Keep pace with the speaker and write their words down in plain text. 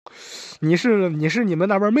你们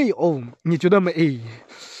那边没有，你觉得美？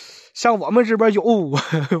像我们这边有，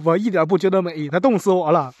我一点不觉得美，它冻死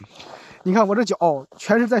我了。你看我这脚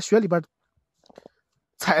全是在雪里边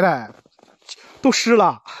踩的，都湿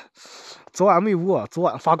了。昨晚没窝，昨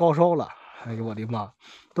晚发高烧了。哎呦我的妈，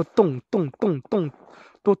都冻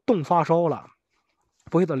发烧了。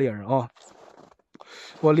不会的猎人啊，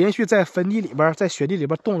我连续在坟地里边，在雪地里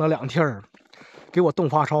边冻了2天，给我冻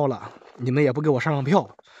发烧了。你们也不给我上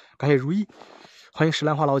票，感谢如意，欢迎石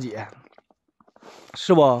兰花老姐，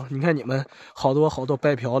是不？你看你们好多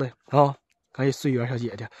白嫖的啊！感谢岁月小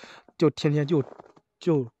姐姐，就天天就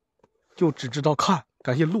只知道看。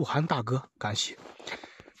感谢鹿晗大哥，感谢，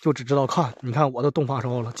就只知道看。你看我都冻发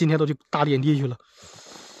烧了，今天都去打点滴去了。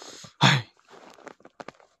哎，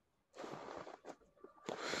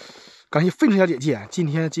感谢飞尘小姐姐，今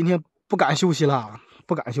天不敢休息了，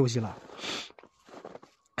不敢休息了。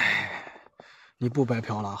哎，你不白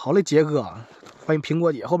嫖了。好嘞，杰哥，欢迎苹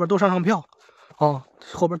果姐，后边多上票啊，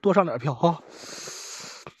后边多上点票啊。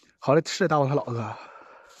好嘞，是大王他老哥。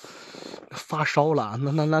发烧了，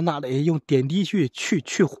那得用点滴去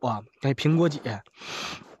火。哎，苹果姐，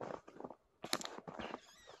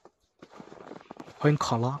欢迎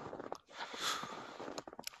卡拉，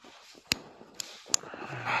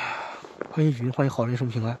欢迎云，欢迎好人生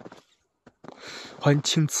平安，欢迎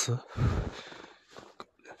青瓷，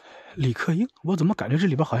李克英。我怎么感觉这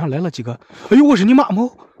里边好像来了几个？哎呦，我是你妈猫！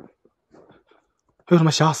哎呦他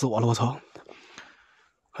妈吓死我了！我操！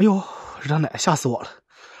哎呦，是他奶，吓死我了！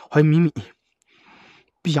欢迎米米，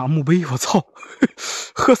碧雅墓碑，我操，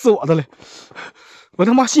喝死我的嘞！我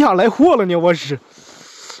他妈心想来货了呢，我是。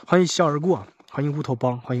欢迎笑而过，欢迎乌头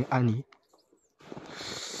帮，欢迎安妮。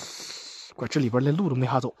我这里边连路都没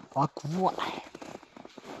法走啊！过来，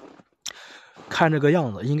看这个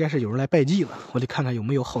样子，应该是有人来拜祭了。我得看看有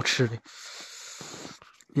没有好吃的。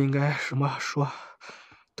应该什么说？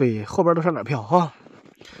对，后边都上点票哈。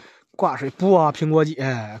挂水播啊，苹果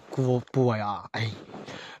姐，播呀！哎。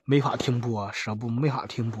没法停播，舍不没法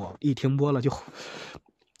停播，一停播了就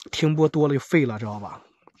停播多了就废了，知道吧？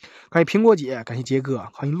感谢苹果姐，感谢杰哥，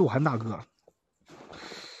欢迎鹿晗大哥。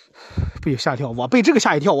被吓一跳，我被这个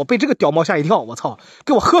吓一跳，我被这个屌毛吓一跳，我操，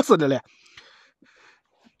给我喝死的嘞！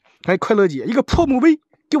感谢快乐姐，一个破墓碑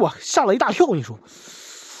给我吓了一大跳，你说？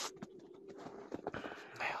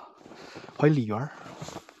哎呀，欢迎李媛。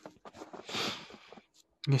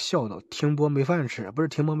你笑的，停播没饭吃，不是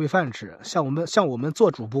停播没饭吃。像我们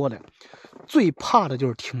做主播的，最怕的就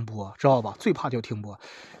是停播，知道吧？最怕就是停播，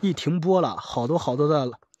一停播了，好多的，好多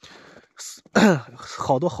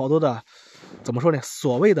的，怎么说呢？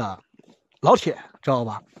所谓的老铁，知道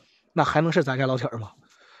吧？那还能是咱家老铁吗？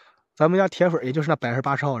咱们家铁粉也就是那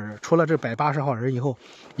180号人，除了这180号人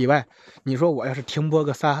以外，你说我要是停播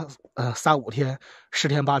个3、5天、10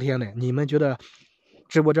天、8天的，你们觉得？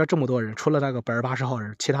直播间这么多人，除了那个180号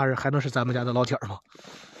人，其他人还能是咱们家的老铁吗？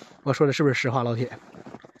我说的是不是实话，老铁？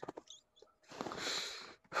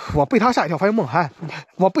我被他吓一跳，发现梦涵，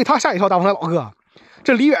我被他吓一跳，大鹏的老哥，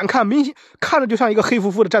这离远看明显看着就像一个黑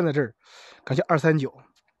乎乎的站在这儿。感谢239，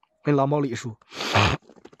跟狼猫李叔，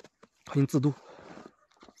欢迎自渡。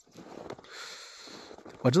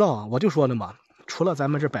我知道啊，我就说了嘛，除了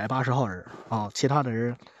咱们这180号人啊，其他的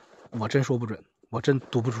人我真说不准。我真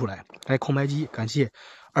读不出来。哎，空白机，感谢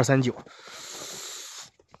239。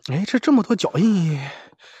哎，这么多脚印，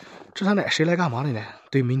这他奶谁来干嘛的呢？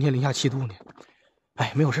对，明天零下7度呢。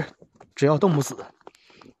哎，没有事，只要冻不死，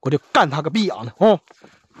我就干他个逼养的哦。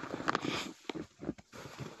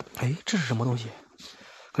哎，这是什么东西？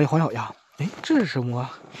感谢黄小丫。哎，这是什么？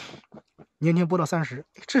年年播到30，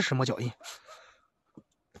这是什么脚印？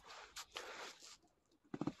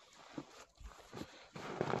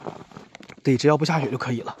对，只要不下雪就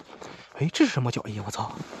可以了。哎，这是什么脚印？我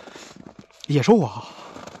操！野兽啊！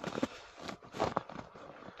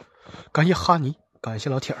感谢哈尼，感谢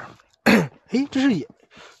老铁儿。哎，这是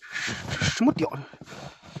什么屌？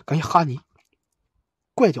感谢哈尼，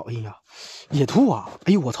怪脚印啊！野兔啊！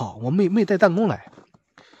哎呦我操！我没带弹弓来。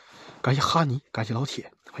感谢哈尼，感谢老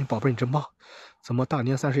铁，欢迎宝贝，你真棒！怎么大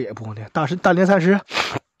年30也播呢？大年30，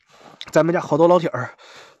咱们家好多老铁儿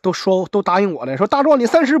都答应我了，说大壮你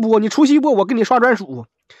30播，你除夕播，我给你刷专属。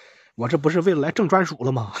我这不是为了来挣专属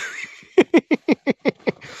了吗？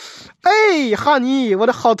哎，哈尼，我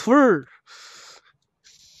的好徒儿，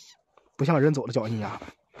不像人走的脚印呀。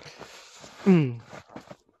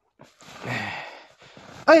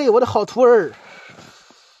哎，我的好徒儿，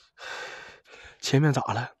前面咋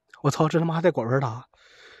了？我操，这他妈还带管纹的，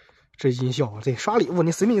这音效，这刷礼物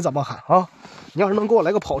你随便你怎么喊啊！你要是能给我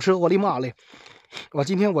来个跑车，我的妈嘞！我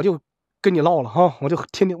今天我就跟你唠了哈，我就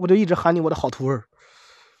一直喊你我的好徒儿。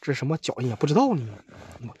这是什么脚印也不知道呢。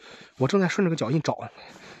我正在顺着个脚印找。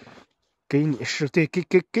给你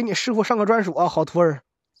师傅上个专属啊，好徒儿。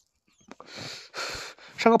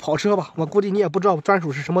上个跑车吧，我估计你也不知道专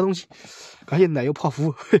属是什么东西。感谢奶油泡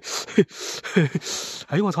芙。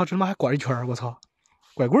哎呦我操，这他妈还拐一圈，我操，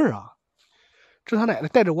拐棍啊！这他奶奶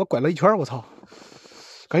带着我拐了一圈，我操！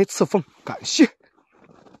感谢刺凤，感谢。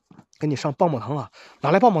给你上棒棒糖啊，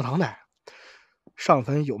拿来棒棒糖来。上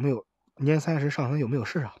坟有没有年30上坟有没有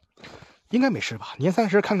事啊？应该没事吧？年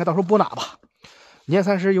30看看到时候播哪吧。年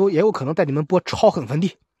30也有可能带你们播超狠坟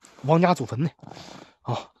地，王家祖坟呢。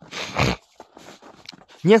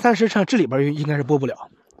年30上这里边应该是播不了，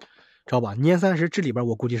知道吧？年30这里边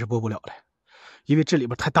我估计是播不了的，因为这里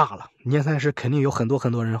边太大了。年30肯定有很多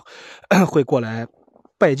人会过来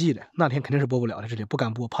拜祭的，那天肯定是播不了的，这里不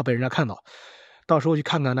敢播，怕被人家看到。到时候去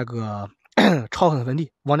看看那个超狠坟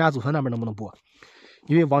地，王家祖坟那边能不能播？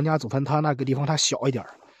因为王家祖坟它那个地方它小一点，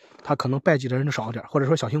它可能拜祭的人就少一点，或者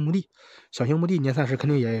说小型墓地年30肯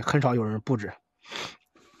定也很少有人布置，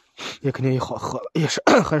也肯定也是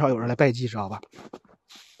很少有人来拜祭，知道吧？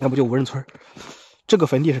要不就无人村，这个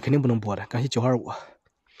坟地是肯定不能播的。感谢925，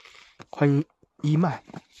欢迎一曼。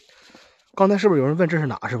刚才是不是有人问这是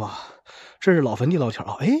哪是吧？这是老坟地老条。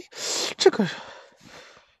哎，这个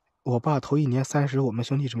我爸头一年30，我们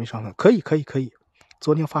兄弟准备上坟，可以。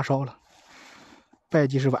昨天发烧了，拜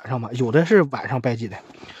祭是晚上吧？有的是晚上拜祭的。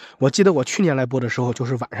我记得我去年来播的时候就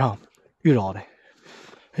是晚上遇着的。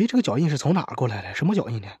哎，这个脚印是从哪过来的？什么脚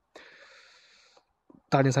印呢？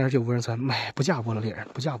大年39无人村，买不嫁播了，猎人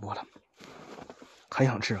不嫁播了，还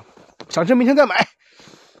想吃，想吃明天再买，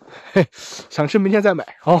想吃明天再买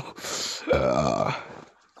啊。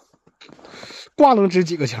瓜能值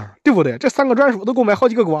几个钱，对不对？这3个专属都够买好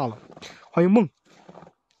几个瓜了。欢迎梦，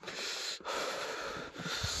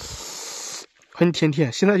欢迎天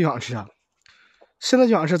天，现在就想吃啊！现在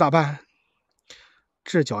就想吃咋办？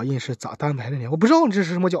这脚印是咋单排的呢？我不知道这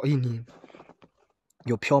是什么脚印呢？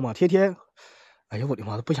有飘吗？天天。哎呀，我的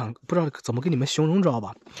妈的，不知道怎么跟你们形容，知道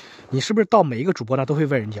吧？你是不是到每一个主播那都会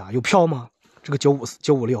问人家有票吗？这个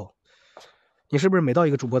956，你是不是每到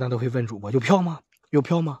一个主播那都会问主播有票吗？有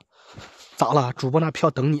票吗？咋了？主播那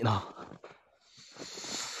票等你呢。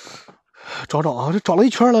找啊，这找了一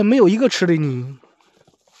圈了，没有一个吃的呢。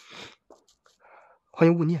欢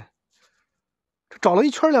迎勿念，这找了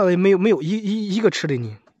一圈了，也没有一个吃的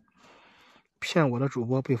呢。骗我的主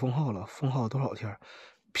播被封号了，封号多少天？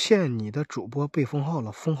骗你的主播被封号了，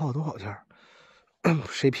封号多少天？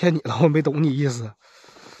谁骗你了？我没懂你意思。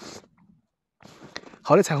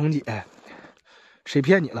好的，彩虹姐，谁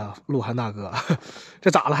骗你了？鹿晗大哥，这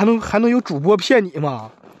咋了？还能有主播骗你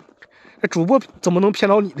吗？这主播怎么能骗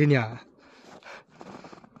到你的呢？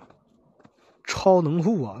超能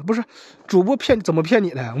户啊，不是主播怎么骗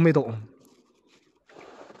你的？我没懂。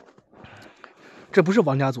这不是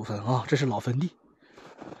王家祖坟啊，这是老坟地。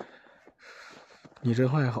你真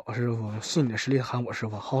坏好师傅，信你的实力喊我师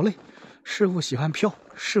傅。好嘞，师傅喜欢票，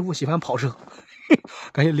师傅喜欢跑车。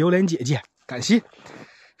感谢榴莲姐姐，感谢。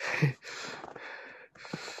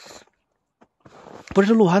不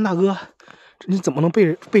是鹿晗大哥，你怎么能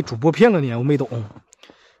被主播骗了呢？我没懂。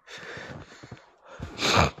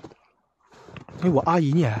哎，我阿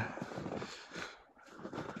姨呢？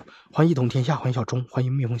欢迎一统天下，欢迎小钟，欢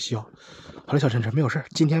迎蜜蜂西药。好了，小陈陈，没有事，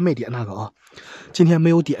今天没点那个啊，今天没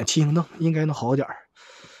有点七星灯，应该能好点儿。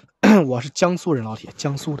我是江苏人，老铁，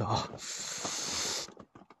江苏的啊。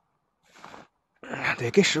对，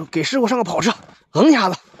给师傅上个跑车，一下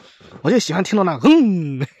子，我就喜欢听到那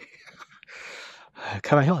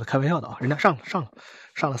开玩笑的啊，人家上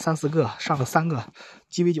了3、4个，上了3个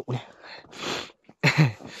鸡尾酒呢。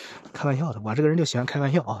开玩笑的，我这个人就喜欢开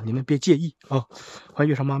玩笑啊，你们别介意啊。欢迎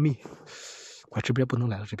月上妈咪，我这边不能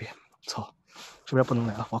来了，这边操，这边不能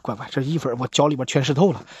来了，我乖，这衣服我脚里边全湿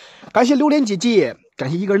透了。感谢榴莲姐姐，感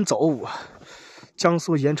谢一个人走。江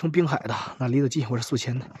苏盐城滨海的，那离得近，我是宿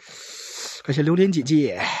迁的。感谢榴莲姐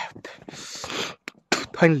姐，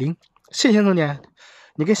欢迎林谢先生呢？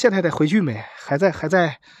你跟谢太太回去没？还在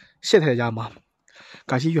谢太太家吗？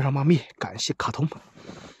感谢月上妈咪，感谢卡通。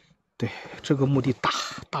对，这个墓地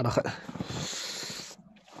大的很。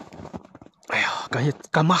哎呀，感谢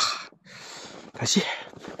干妈，感谢。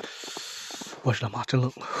我是他妈真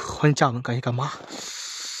冷，欢迎嘉文，感谢干妈，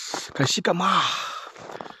感谢干妈，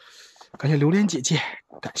感谢榴莲姐姐，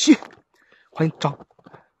感谢，欢迎张。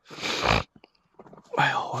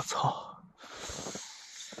哎呦，我操！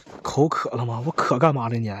口渴了吗？我渴干嘛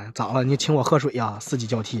的呢？咋了？你请我喝水呀？四季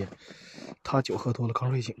交替。他酒喝多了，刚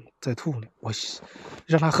睡醒，在吐呢。我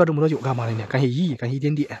让他喝这么多酒干嘛的呢？感谢1亿，感谢1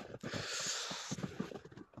点点。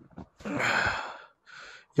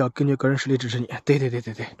要根据个人实力支持你。对，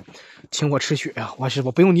请我吃血呀！王师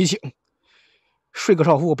傅不用你请，睡个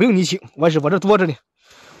少妇不用你请，王师傅这多着呢，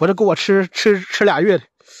我这够我吃2月的。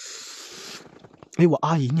哎，我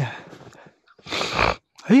阿姨呢？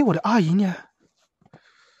哎，我的阿姨呢？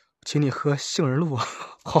请你喝杏仁露，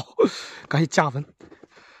好，感谢加分。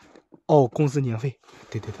哦，公司年费，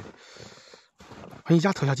对。欢迎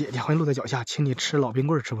家头小姐姐，欢迎路在脚下，请你吃老冰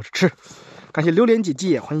棍吃不吃？吃。感谢榴莲姐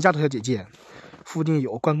姐，欢迎家头小姐姐。附近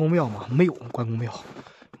有关公庙吗？没有关公庙，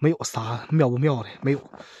没有啥庙不庙的，没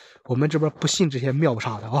有。我们这边不信这些庙不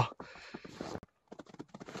啥的啊。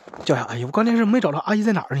叫啥？哎呀，我关键是没找到阿姨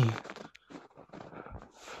在哪儿呢。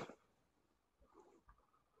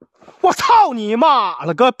我操你妈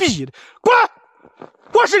了个逼的！滚！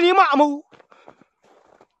我是你妈吗？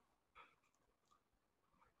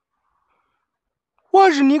我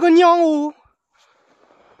是你个娘哦！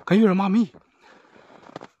感觉有点妈咪，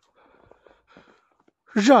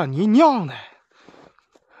惹你娘的！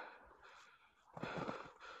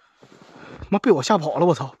妈被我吓跑了，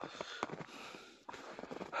我操！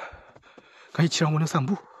赶紧骑上我那散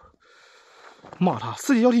步，骂他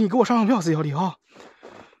4级交替，你给我上票4级交替啊！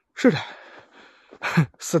是的，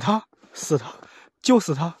死他，就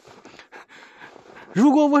死他！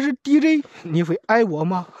如果我是 DJ， 你会爱我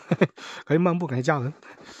吗？赶紧漫步，赶紧加文。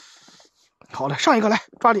好了，上一个来，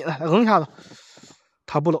抓紧了，来摁一下子。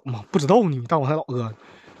他不冷吗？不知道呢，大王他老哥。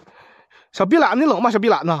小逼懒，你冷吗？小逼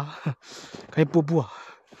懒呐，赶紧波波。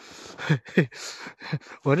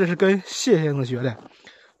我这是跟谢先生学的，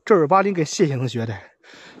正儿八经跟谢先生学的。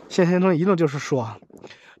谢先生一定就是说，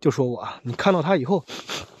就说我，你看到他以后，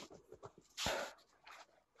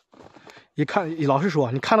一看老实说，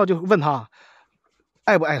你看到就问他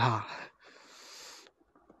爱不爱他。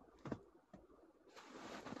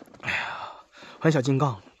哎呀，欢迎小金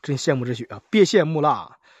刚，真羡慕之雪啊！别羡慕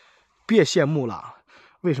了，别羡慕了。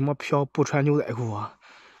为什么飘不穿牛仔裤啊？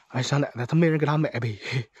哎，傻奶奶，他没人给他买呗。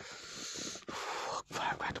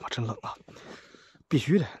快，他妈真冷啊！必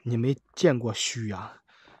须的，你没见过虚啊？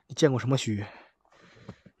你见过什么虚？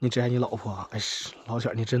你只爱你老婆。哎，老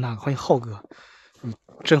铁，你真那个。欢迎浩哥，你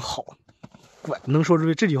真好。怪能说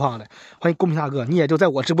出这句话来。欢迎公平大哥，你也就在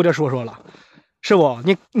我直播间说说了，是不？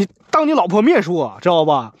你当你老婆面说，知道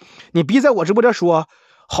吧？你逼在我直播间说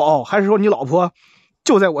好，还是说你老婆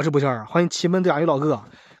就在我直播间？欢迎奇门甲鱼老哥，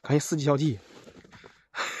感谢4级小弟。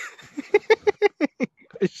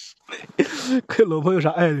跟老婆有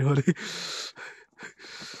啥爱的？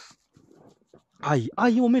阿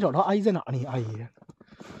姨，我没找着阿姨在哪呢？阿姨，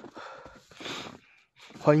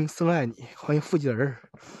欢迎深爱你，欢迎附近的人。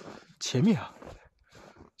前面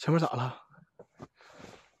咋了？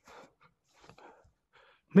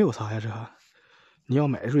没有啥呀，这你要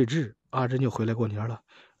买睿智，阿珍就回来过年了。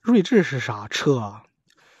睿智是啥车啊？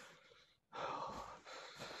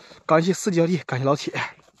感谢4级小弟，感谢老铁。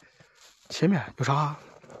前面有啥？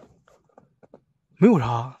没有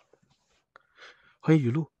啥。欢迎雨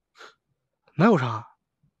露，哪有啥？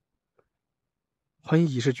欢迎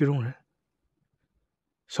已是剧中人。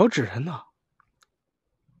小纸人呐？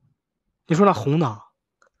你说那红的？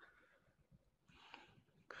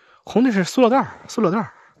红的是塑料袋，对，塑料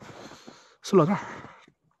袋。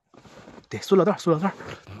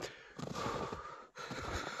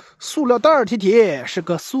塑料袋铁铁是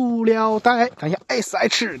个塑料袋，感谢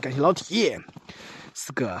SH， 感谢老铁，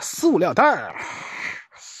是个塑料袋。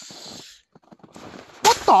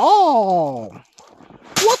我倒！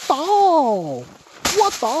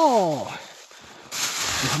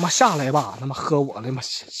你他妈下来吧，他妈喝我的，妈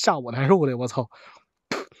吓我难受的，我操，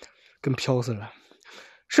跟飘似的。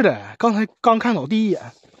是的，刚看到第一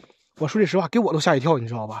眼，我说句实话，给我都吓一跳，你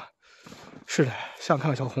知道吧？是的，像看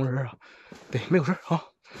个小红人啊。对，没有事啊。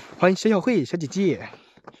欢迎小小慧小姐姐。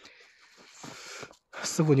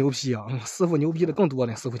师傅牛批啊，师傅牛逼的更多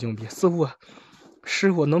呢。师傅牛逼，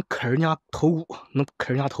师傅能啃人家头骨，能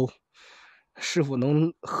啃人家头。师傅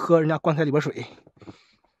能喝人家棺材里边水。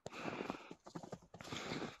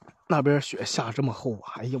那边雪下这么厚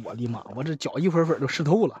啊！哎呀，我的妈！我这脚一会儿都湿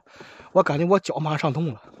透了，我感觉我脚马上上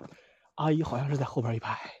痛了。阿姨好像是在后边一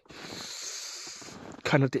排，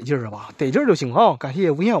看着得劲儿了吧？得劲儿就行啊！感谢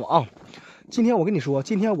无限网。今天我跟你说，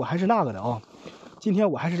今天我还是那个的啊！今天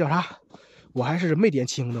我还是叫啥？我还是没点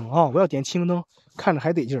气红灯啊！我要点气红灯，看着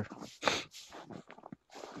还得劲儿。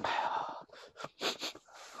哎呀，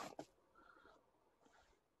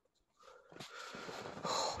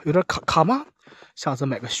有点卡吗？下次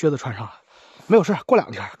买个靴子穿上，没有事，过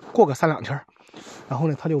2天，过个3-2天，然后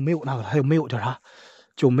呢，他就没有那个了，他就没有叫啥，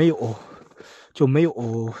就没有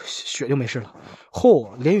雪就没事了。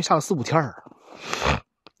连续下了4-5天。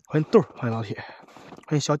欢迎豆，欢迎老铁，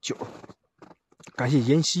欢迎小九，感谢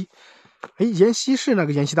妍希。哎，妍希是那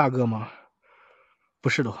个妍希大哥吗？不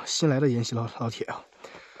是的，新来的妍希老铁啊。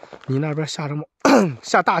你那边下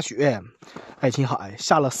下大雪，爱琴海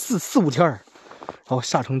下了四五天，然后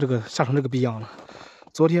下成这个逼样了。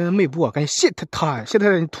昨天没播，感谢谢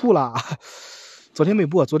太你吐了。昨天没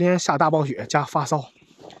播，昨天下大暴雪加发烧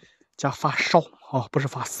哦，不是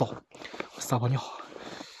发烧，撒泡尿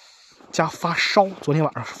加发烧。昨天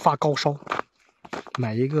晚上发高烧，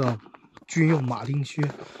买一个军用马丁靴，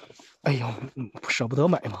哎呦，舍不得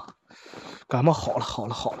买嘛。感冒好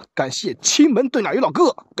了，感谢青门遁甲鱼老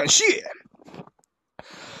哥，感谢。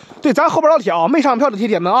对，咱后边老铁啊，没上票的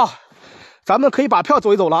铁们啊，咱们可以把票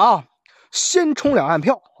走一走了啊。先冲2万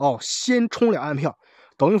票哦，先冲2万票，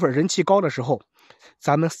等一会儿人气高的时候，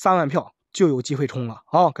咱们3万票就有机会冲了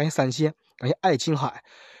啊！感谢3000，感谢爱青海。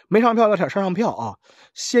没上票的老铁上票啊，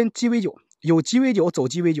先鸡尾酒，有鸡尾酒走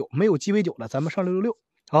鸡尾酒，没有鸡尾酒的咱们上666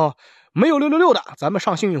啊，没有666的咱们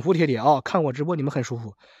上幸运符铁啊。看我直播你们很舒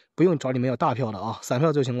服，不用找你们要大票的啊，3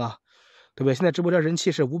票就行了，对不对？现在直播间人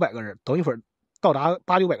气是500个人，等一会儿到达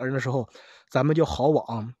800-900个人的时候，咱们就好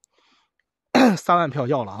往3万票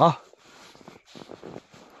要了啊！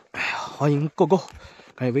哎呀，欢迎狗狗，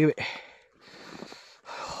感谢伟伟。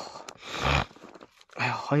哎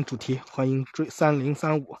呀，欢迎主题，欢迎追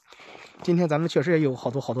3035。今天咱们确实也有好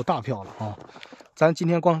多大票了啊！咱今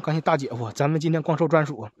天感谢大姐夫，咱们今天光收专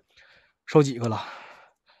属，收几个了？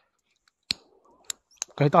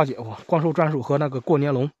感谢大姐夫，光收专属和那个过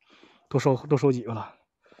年龙，都收几个了？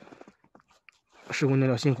师傅尿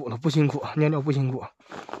尿辛苦了，不辛苦，尿尿不辛苦。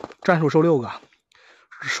专属收6个，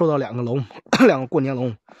收到2个龙，2个过年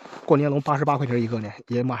龙，过年龙88块钱一个呢，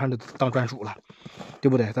也马上就当专属了，对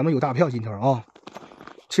不对？咱们有大票今天啊！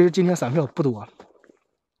其实今天3票不多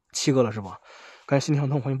，7个了是吧？感谢心疼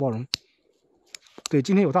痛，欢迎包容。对，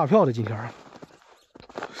今天有大票的今天，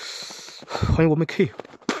欢迎我们 K。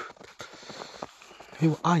哎，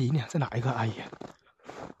我阿姨呢？在哪一个阿姨？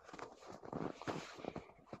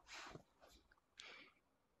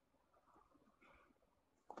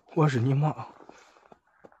我是你妈，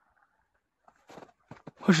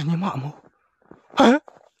我是你妈吗？哎，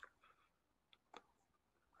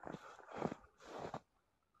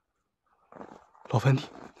老坟地，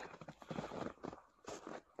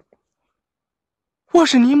我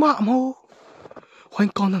是你妈吗？欢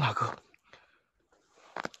迎刚的那个。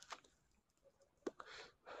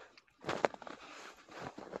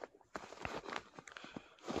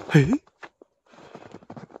哎，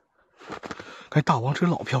看大王这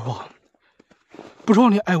老票啊，不知道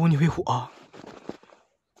你爱我你会火啊。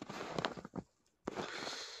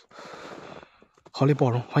好嘞，包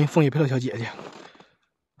容，欢迎枫叶飘的小姐姐。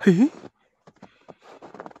嘿，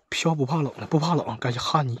飘不怕冷的，不怕冷，感谢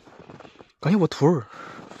哈尼，感谢我徒儿，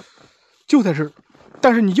就在这儿，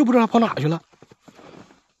但是你就不知道他跑哪去了。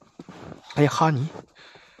感谢哈尼，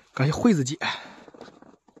感谢惠子姐，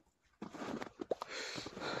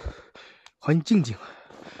欢迎静静。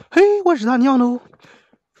嘿，我是他娘喽，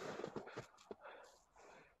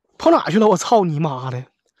跑哪去了？我操你妈的！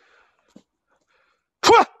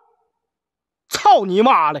出来！操你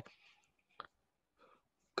妈的！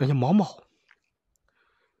感谢毛毛，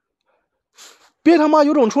别他妈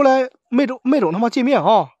有种出来，没种他妈见面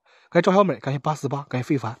啊！感谢赵小美，感谢848，感谢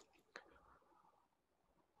非凡，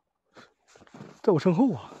在我身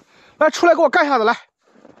后啊！来，出来给我干一下子来！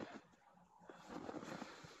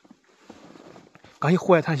感谢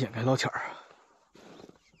户外探险，感谢老钱儿，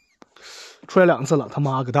出来2次了，他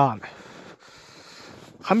妈个蛋的！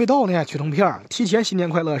还没到呢，曲成片，提前新年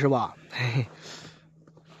快乐是吧？嘿嘿，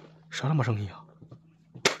啥他妈生意啊？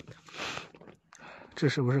这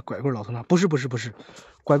是不是拐棍老头呢？不是，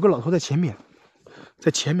拐棍老头在前面，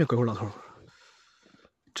拐棍老头。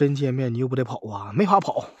真见面你又不得跑啊？没法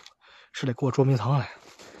跑，是得给我捉迷藏来。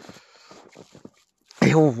哎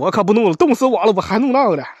呦，我可不弄了，冻死我了，我还弄那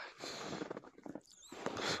个呢。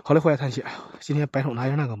好嘞，户外探险，今天白手拿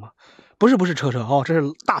着那个吗？不是车啊，这是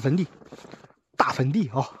大坟地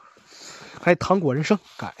啊！还糖果人生，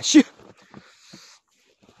感谢。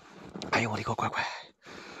哎呦我的个乖乖！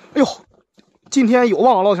哎呦，今天有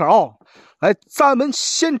望老铁啊！来，咱们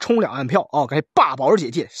先冲2万票啊！感谢爸宝儿姐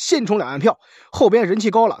姐，先冲2万票，后边人气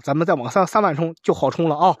高了，咱们再往3万冲就好冲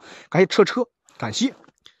了啊！感谢车，感谢。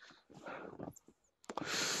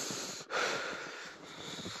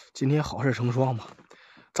今天好事成双嘛？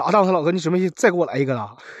咋当他老哥？你准备再给我来一个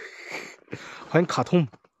了？欢迎卡通。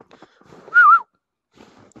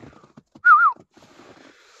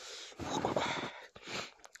快！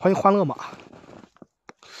欢迎欢乐马，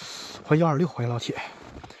欢迎126，欢迎老铁。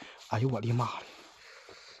哎呦我的妈呀！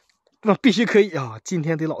那必须可以啊！今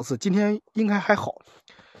天得老四，今天应该还好，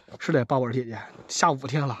是的，爸爸姐姐，下5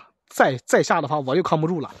天了，再下的话我就扛不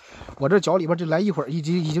住了，我这脚里边这来一会儿已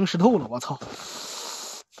经湿透了，我操！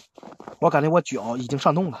我感觉我脚已经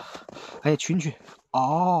上冻了。哎，群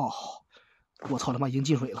哦，我操他妈已经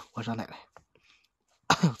进水了，我说奶奶，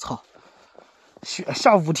操！雪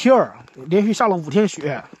下5天，连续下了5天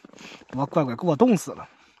雪，我乖给我冻死了。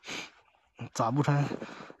咋不穿？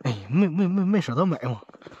哎，没舍得买嘛。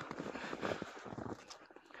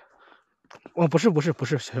哦，不是，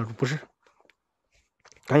小猪不是，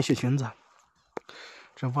赶紧雪裙子。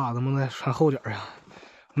这袜子们在穿厚点呀？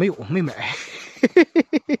没买。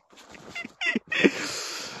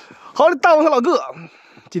好的，大王他老哥，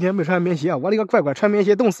今天没穿棉鞋，我勒个乖，穿棉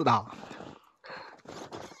鞋冻死的。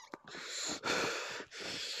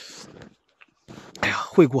哎呀，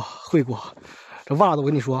会过，这袜子我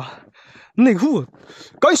跟你说，内裤，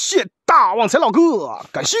感谢大旺财老哥，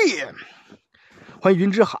感谢，欢迎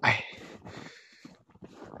云之海。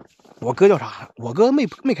我哥叫啥？我哥没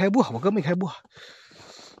开播，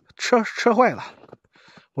车坏了。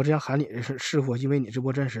我只想喊你师傅，因为你直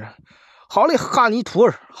播真实。好嘞，哈尼徒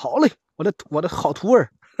儿，好嘞，我的好徒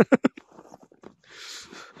儿，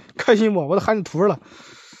开心不？我都喊你徒儿了，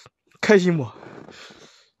开心不？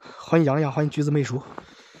欢迎洋洋，欢迎橘子妹熟。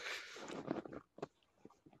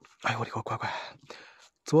哎呦我的个乖，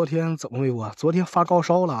昨天怎么没我？昨天发高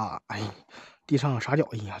烧了，哎，地上啥脚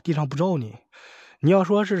印呀？地上不照呢。你要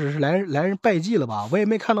说是来人拜祭了吧？我也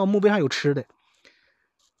没看到墓碑上有吃的。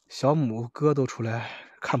小母哥都出来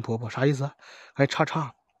看婆婆，啥意思？还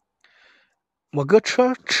叉。我哥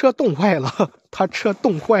车冻坏了，他车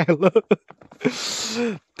冻坏了，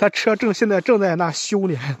他车现在正在那修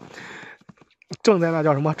呢，正在那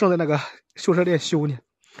叫什么？正在那个修车店修呢。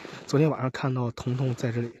昨天晚上看到彤彤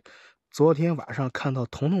在这里，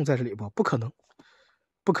不可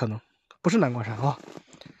能，不是南瓜山啊，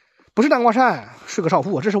不是南瓜山，是个少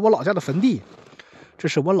妇，这是我老家的坟地，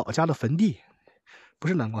不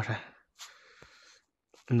是南瓜山。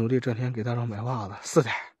努力这天给大壮买袜子，是的。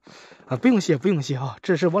啊，不用谢啊！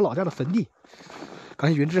这是我老家的坟地，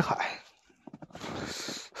感谢云之海。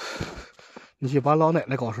你去把老奶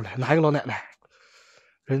奶搞出来，哪一个老奶奶？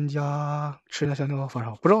人家吃人家香蕉发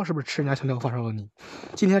烧，不知道是不是吃人家香蕉发烧了你？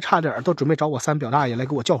今天差点都准备找我三表大爷来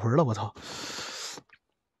给我叫魂了，我操！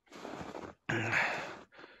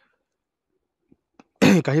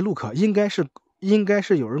感谢陆可，应该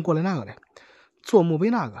是有人过来那个的，做墓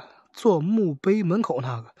碑门口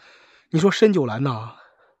那个。你说深九兰呐？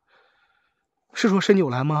是说深九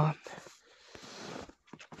兰吗？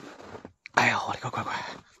哎呀，我的个乖，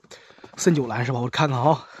深九兰是吧？我看看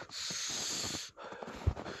啊。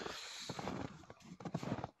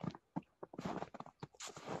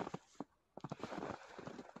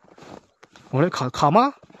我这卡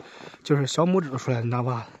吗？就是小拇指都出来，你拿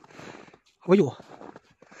吧。我有，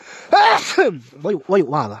我有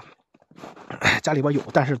袜子，家里边有，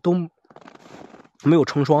但是都没有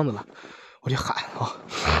成双的了。我就喊啊。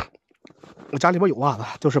我家里边有袜子，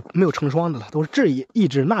都是没有成双的了，都是这一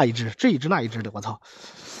只那一只，这一只那一只的，我操！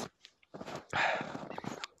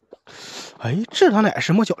哎，这他奶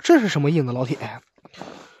什么脚？这是什么印子，老铁？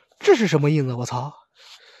这是什么印子？我操！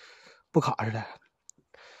不卡似的。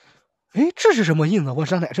哎，这是什么印子？我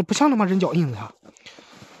这奶这不像他妈人脚印子呀！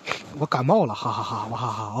我感冒了，哈哈哈！我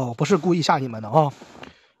哈哈哦，不是故意吓你们的啊！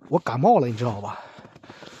我感冒了，你知道吧？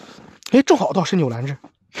哎，正好到深九兰这。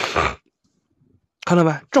看到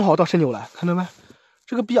没？正好到深九兰，看到没？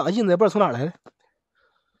这个逼养印子也不知道从哪来的。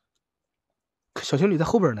小情侣在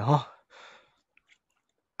后边呢啊！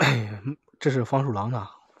哎，这是方鼠狼呢，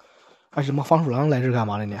还是什么方鼠狼来这干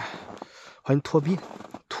嘛了呢？欢迎脱变，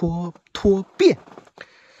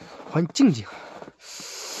欢迎静静。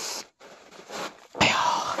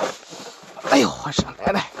哎呦，我是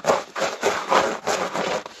奶奶！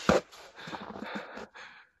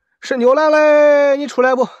深九兰嘞，你出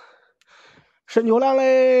来不？深九兰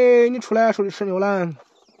嘞，你出来！深九兰，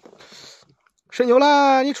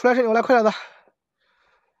你出来！深九兰，快点的！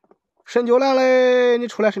深九兰嘞，你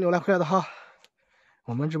出来！深九兰，快点的哈！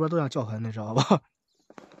我们这边都想叫魂，你知道吧？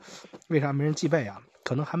为啥没人祭拜呀？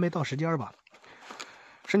可能还没到时间吧。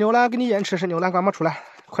深九兰，给你延迟！深九兰，赶忙出来！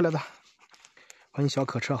快点的！欢迎小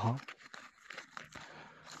可车行。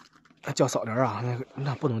叫骚人啊，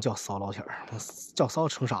那不能叫骚老铁儿，叫骚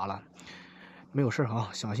成啥了？没有事啊，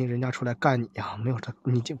小心人家出来干你呀！没有他，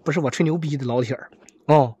你就不是我吹牛逼的老铁儿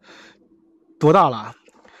哦。多大了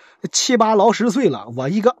？7、8老10岁了，我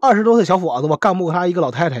一个20多岁小伙子，我干不过他一个老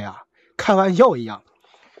太太呀！开玩笑一样，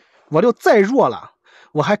我就再弱了，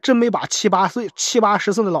我还真没把7、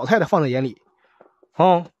80岁的老太太放在眼里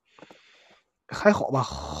哦。还好吧，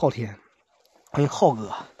昊天，欢迎浩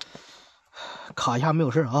哥，卡一下没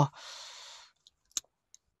有事啊。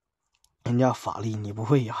人家法力你不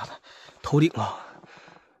会呀的，头顶啊，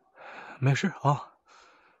没事啊，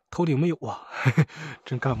头顶没有啊，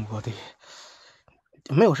真干不过对，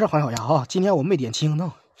没有事黄小丫啊。今天我没点青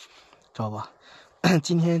灯，知道吧？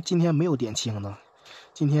今天没有点青灯，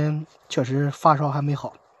今天确实发烧还没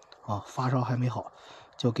好啊，发烧还没好，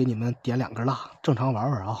就给你们点2根蜡，正常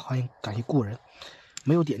玩玩啊。欢迎感谢故人，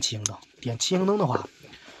没有点青灯，点青灯的话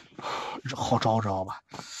好招，知道吧？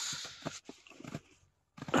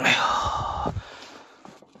哎呀，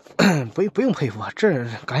不用佩服啊，这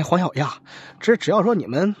感谢黄小丫，这只要说你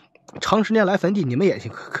们长时间来坟地，你们也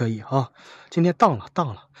可以啊。今天当了，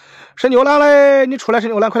沈九兰嘞，你出来，沈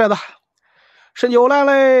九兰，快点的！沈九兰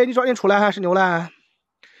嘞，你抓紧出来，沈九兰，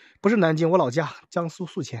不是南京，我老家江苏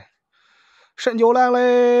宿迁。沈九兰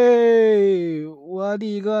嘞，我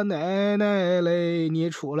的个奶奶嘞，你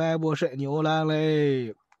出来不？沈九兰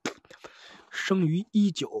嘞，生于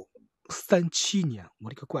1937年，我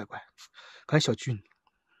的个乖乖，看小军，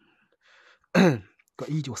个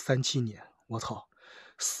1937年，我操，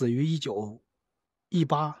死于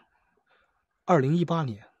2018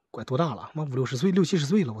年，怪多大了？妈5、60岁、6、70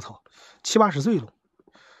岁了，我操，7、80岁了。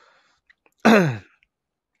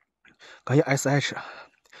感谢 SH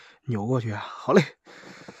扭过去，好嘞。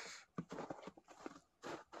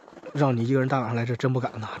让你一个人大晚上来这真不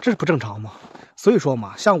敢呐，这不正常吗？所以说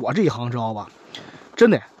嘛，像我这一行知道吧，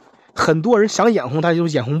真的很多人想眼红，他就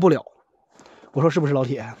眼红不了。我说是不是老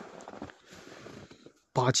铁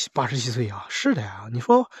？87岁啊，是的呀。你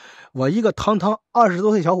说我一个堂堂20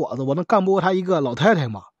多岁小伙子，我能干不过他一个老太太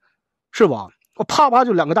吗？是吧？我啪啪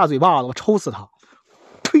就2个大嘴巴子，我抽死他！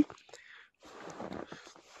呸！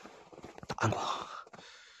打暗光，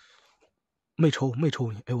没抽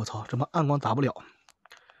你！哎我操，这么暗光打不了，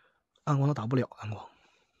暗光都打不了，暗光。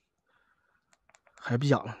还不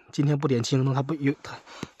讲了，今天不点青灯，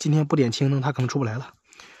今天不点青灯，他可能出不来了。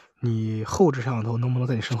你后置摄像头能不能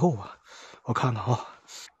在你身后啊？我看看啊，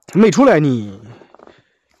没出来你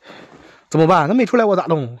怎么办？那没出来我咋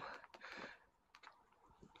弄？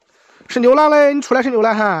沈九兰嘞，你出来，沈九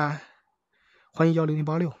兰哈！欢迎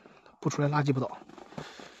10086，不出来垃圾不倒，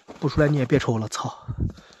不出来你也别抽了，操！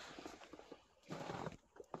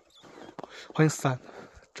欢迎3，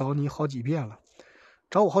找你好几遍了，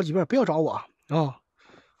找我好几遍，不要找我啊！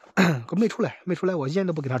可没出来，我烟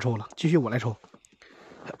都不给他抽了，继续我来抽，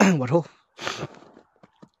我抽。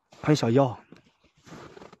欢迎小妖，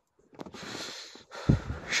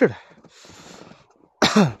是的，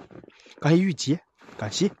感谢玉洁，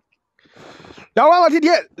感谢2万了，天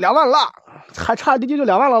天2万了，还差一点就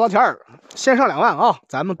2万了，老铁儿，先上2万啊！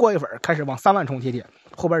咱们过一会儿开始往3万冲，天天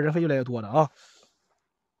后边人会越来越多的啊！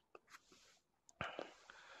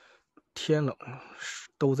天冷，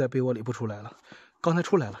都在被窝里不出来了，刚才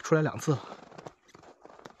出来2次了。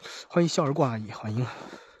欢迎笑而过阿姨，欢迎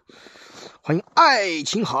爱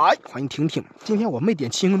琴海，欢迎婷婷。今天我没点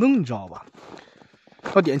青灯，你知道吧？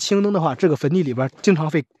要点青灯的话，这个坟地里边经常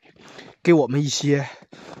会给我们一些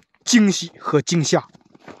惊喜和惊吓。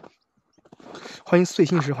欢迎碎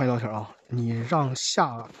心石，欢迎老铁啊！你让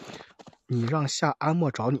夏安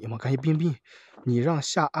莫找你吗？感谢彬彬，你让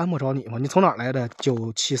夏安莫找你吗？你从哪来的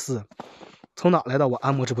974？从哪来的？我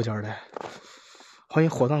安莫直播间的。欢迎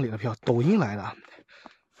火葬里的票，抖音来的，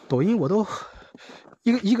抖音我都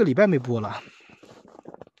一个礼拜没播了。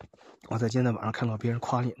我在今天晚上看到别人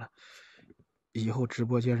夸你呢，以后直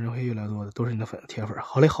播间人会越来越多的，都是你的铁粉。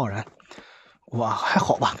好嘞，浩然，哇，还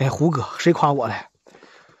好吧？感谢胡哥，谁夸我嘞？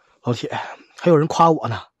老铁，还有人夸我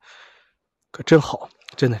呢，可真好，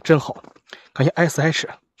真的真好。感谢 SH，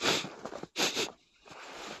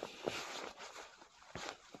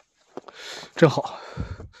 真好。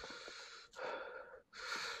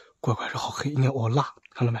乖乖，这好黑，你看我辣，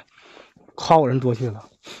看到没？夸我人多去了，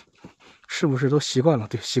是不是都习惯了？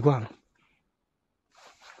对，习惯了。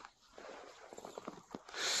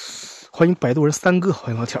欢迎摆渡人3个，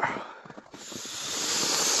欢迎老铁儿。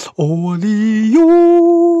哦里哟，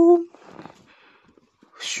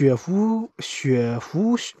雪服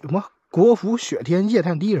什么？国服雪天夜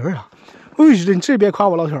探第一人啊！哎，你这别夸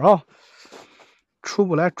我老铁儿啊！出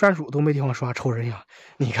不来专属都没地方刷，抽人呀！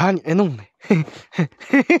你看你那弄的，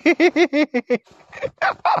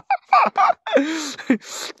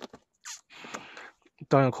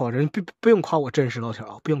当然夸人，不用夸我真实，老铁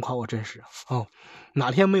啊，不用夸我真实哦。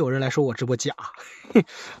哪天没有人来说我直播假，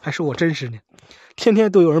还说我真实呢？天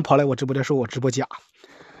天都有人跑来我直播间说我直播假，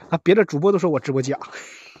啊，别的主播都说我直播假，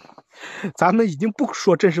咱们已经不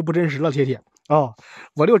说真实不真实了，铁铁啊、哦，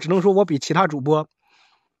我就只能说我比其他主播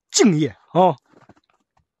敬业啊。哦，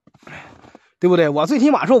对不对？我最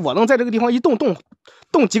起码说我能在这个地方一动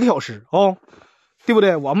动几个小时哦，对不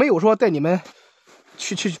对？我没有说带你们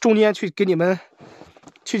去中间去给你们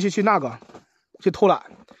去那个去偷懒。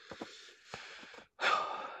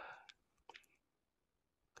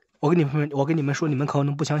我跟你们说，你们可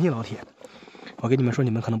能不相信老铁。我跟你们说，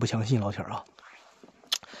你们可能不相信老铁啊。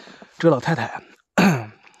这个老太太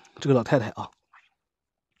啊，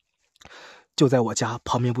就在我家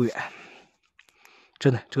旁边不远。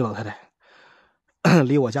真的，这个老太太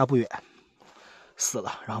离我家不远，死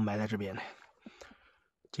了，然后埋在这边的。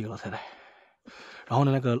这个老太太，然后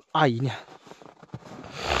呢，那个阿姨呢？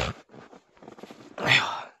哎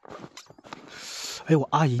呀，还有我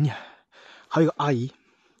阿姨呢，还有个阿姨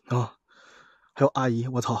啊，还有阿姨，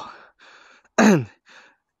我操！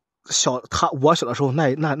我小的时候那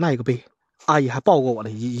一个辈，阿姨还抱过我的。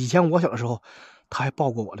以前我小的时候，她还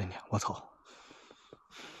抱过我的呢。我操！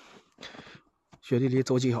雪地里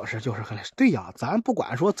走几个小时就是很对呀，咱不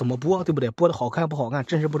管说怎么播，对不对？播的好看不好看，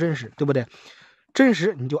真实不真实，对不对？真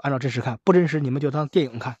实你就按照真实看，不真实你们就当电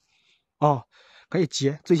影看啊！可以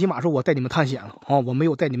接，最起码说我带你们探险了啊，我没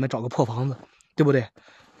有带你们找个破房子，对不对？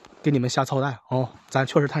给你们瞎操蛋啊！咱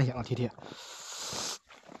确实探险了，贴贴。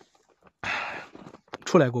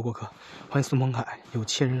出来过客，欢迎孙鹏凯，有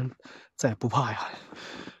亲人在不怕呀？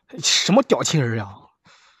什么屌亲人呀？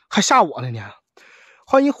还吓我呢？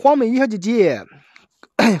欢迎黄美玉小姐姐，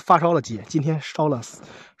发烧了姐，今天烧了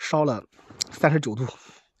39度，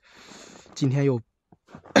今天又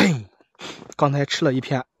刚才吃了一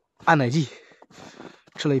片安乃剂，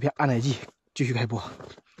继续开播。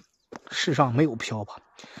世上没有飘吧？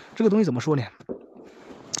这个东西怎么说呢？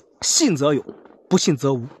信则有，不信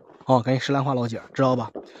则无。哦，感谢石兰花老姐，知道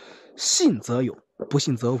吧？信则有，不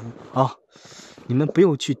信则无啊！你们不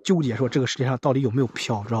用去纠结说这个世界上到底有没有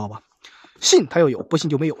飘，知道吧？信它就有，不信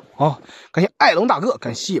就没有啊！感谢爱龙大哥，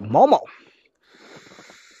感谢毛毛。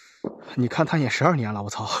你看探险12年了，我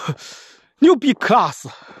操，牛逼 class！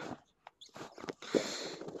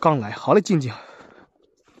 刚来，好嘞，静静。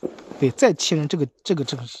对，再亲人这个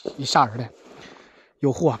吓人的，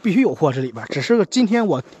有货，必须有货这里边。只是今天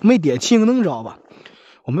我没点清醒灯，知道吧？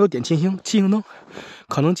我没有点清醒灯，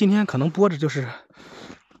可能今天播着就是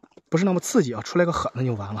不是那么刺激啊，出来个狠的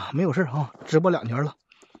就完了，没有事啊。直播2年了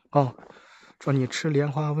啊，说你吃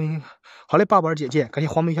莲花温，好嘞，爸爸姐姐，感谢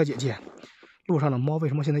黄梅小姐姐。路上的猫为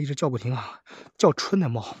什么现在一直叫不停啊？叫春的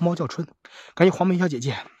猫叫春，感谢黄梅小姐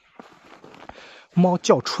姐。猫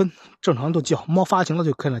叫春，正常都叫，猫发情了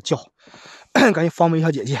就开始叫。感谢方梅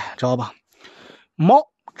小姐姐，知道吧？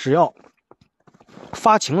猫只要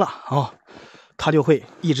发情了啊，它就会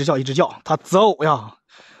一直叫，它择偶呀，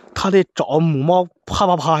它得找母猫啪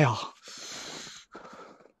啪啪呀。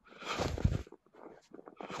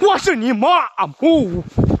我是你妈母，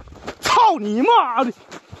操你妈的！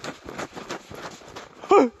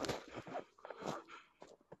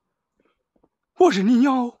我是你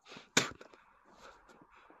娘。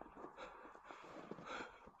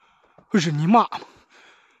我是你妈！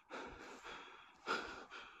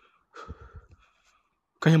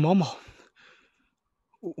感谢毛毛，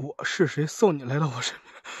我是谁送你来到我身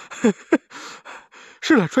边？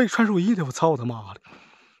是来穿寿衣的，我操我他妈的！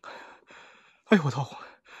哎呦我操！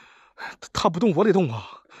他不动我得动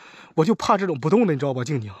啊！我就怕这种不动的，你知道吧，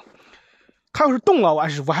静静？他要是动了，我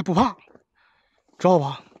还不怕，知道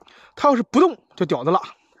吧？他要是不动就屌的了。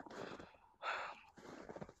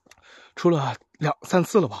出了3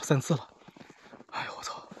次了吧？3次了。哎呦我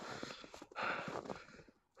操！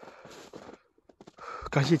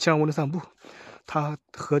感谢千万的散步，他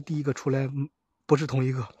和第一个出来不是同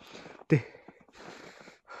一个，对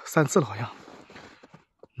，3次了好像。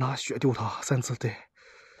拿血丢他3次，对，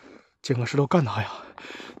捡个石头干他呀！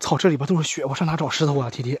操，这里边都是血，我上哪找石头啊？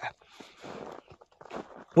铁铁，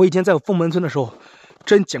我以前在凤门村的时候，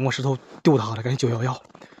真捡过石头丢他的，感谢911，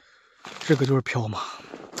这个就是飘嘛？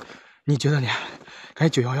你觉得呢？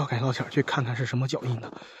感谢911，感谢老铁，去看看是什么脚印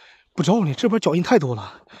的。不知道呢，这边脚印太多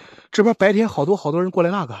了。这边白天好多人过来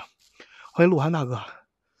那个，欢迎鹿晗大哥，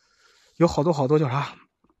有好多叫啥？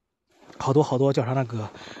好多叫啥那个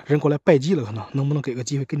人过来拜祭了，可能不能给个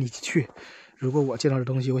机会跟你一起去？如果我见到这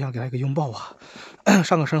东西，我想给他一个拥抱啊！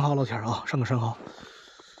上个神号，老铁啊，上个神号。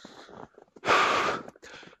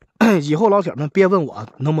以后老铁们别问我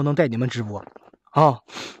能不能带你们直播啊！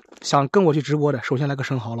想跟我去直播的，首先来个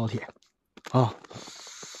神号，老铁啊！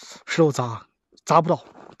石头砸不着。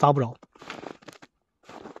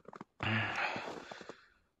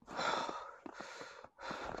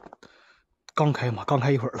刚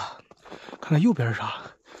开一会儿了，看看右边是啥？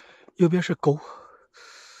右边是狗，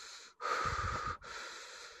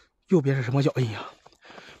右边是什么脚印呀？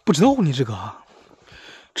不知道你这个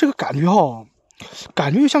感觉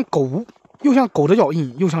感觉像狗，又像狗的脚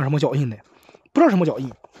印，又像什么脚印呢？不知道什么脚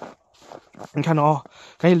印。你看着啊，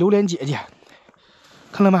赶紧榴莲姐姐，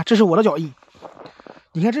看到没？这是我的脚印。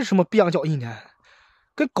你看这是什么逼样脚印呢？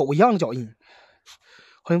跟狗一样的脚印。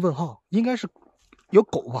欢迎问号，应该是有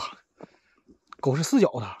狗吧？狗是4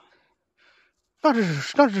脚的。那这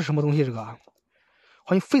是什么东西？这个？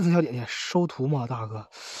欢迎费城小姐姐收图吗，大哥？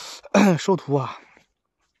收图啊！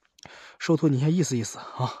收图，你先意思意思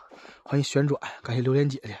啊！欢迎旋转，感谢榴莲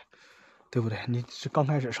姐姐，对不对？你是刚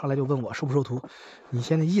开始上来就问我收不收图，你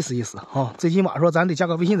先得意思意思啊！最起码说咱得加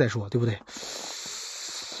个微信再说，对不对？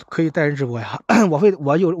可以带人直播呀！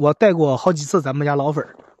我带过好几次咱们家老粉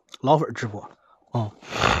直播啊！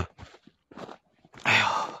哎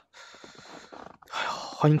呀，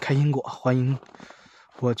欢迎开心果，欢迎。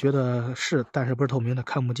我觉得是，但是不是透明的，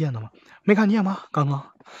看不见的吗？没看见吗？刚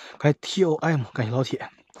刚，感谢 TOM， 感谢老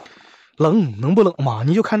铁。冷能不冷吗？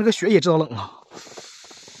你就看这个雪也知道冷啊。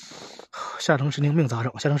下成神经病咋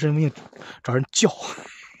整？下成神经病找人叫。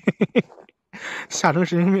下成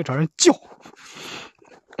神经病找人叫。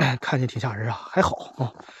看见挺吓人啊，还好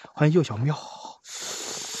啊。欢迎右小喵。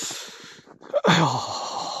哎呦，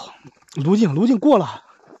路径过了，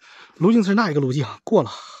路径是哪一个路径？过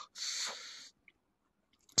了。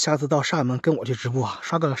下次到厦门跟我去直播，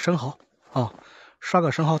刷个生蚝啊，刷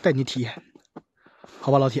个生蚝带你体验，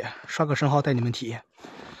好吧，老铁，刷个生蚝带你们体验。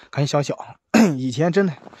感谢小，以前真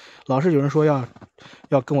的老是有人说要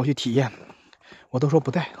跟我去体验，我都说不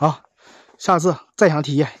带啊。下次再想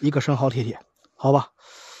体验一个生蚝贴，好吧？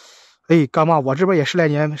哎，干嘛？我这边也10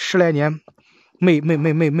来年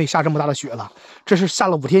没下这么大的雪了，这是下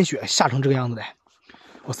了5天雪，下成这个样子的。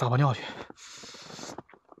我撒泡尿去。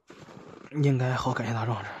应该好，感谢大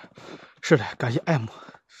壮士。是的，感谢 M，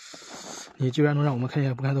 你居然能让我们看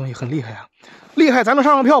见不看东西，很厉害啊！厉害，咱能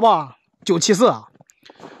上票吧？974啊！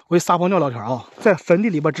我撒泡尿聊天啊，在坟地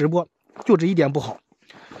里边直播，就这一点不好，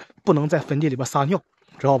不能在坟地里边撒尿，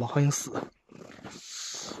知道吧？欢迎死，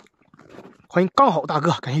欢迎刚好大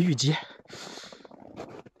哥，感谢玉洁。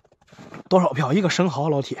多少票？一个生蚝，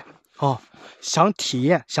老铁啊！想体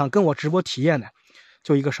验，想跟我直播体验的，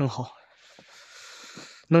就一个生蚝。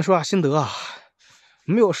能说心得啊？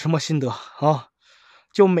没有什么心得啊，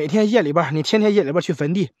就每天夜里边，你天天夜里边去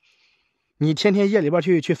坟地，你天天夜里边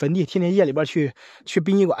去坟地，天天夜里边去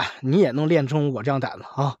殡仪馆，你也能练成我这样胆子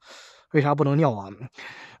啊？为啥不能尿啊？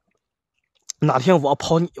哪天我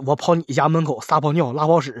跑你家门口撒泡尿拉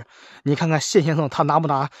泡屎，你看看谢先生他拿不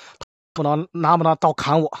拿刀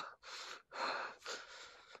砍我？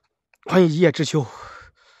欢迎一叶知秋，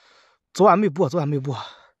昨晚没播。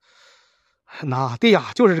那对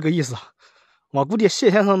呀，就是这个意思。我估计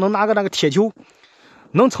谢先生能拿个那个铁锹，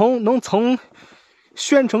能从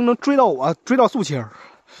宣城能追到我，追到宿迁。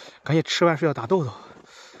感谢吃完睡觉打豆豆。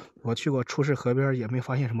我去过出事河边，也没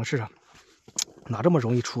发现什么事啊，哪这么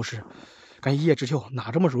容易出事？感谢一叶知秋，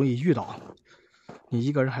哪这么容易遇到？你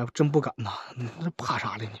一个人还真不敢呐，那怕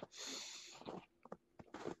啥的呢？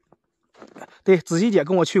对，子熙姐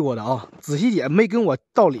跟我去过的啊，子熙姐没跟我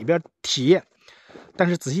到里边体验。但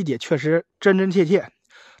是子熙姐确实真真切切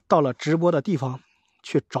到了直播的地方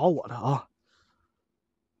去找我的啊，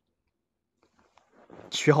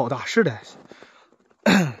雪好大，是的，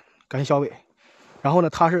感谢小伟。然后呢，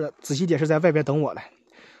子熙姐是在外边等我的，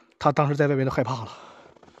她当时在外边都害怕了。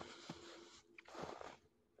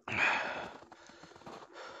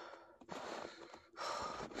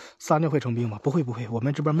撒尿会成冰吗？不会，我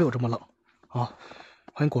们这边没有这么冷啊。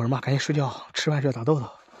欢迎果仁吧，赶紧睡觉，吃完睡觉打豆豆。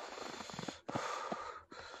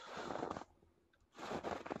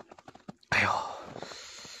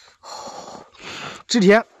之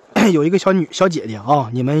前有一个小姐姐啊，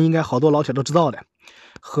你们应该好多老铁都知道的，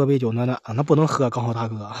喝杯酒暖暖，那不能喝，刚好大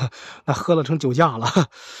哥，那喝了成酒驾了。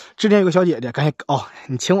之前有个小姐姐，感谢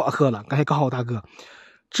你请我喝了，感谢刚好大哥。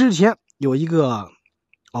之前有一个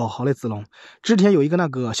好嘞子龙，之前有一个那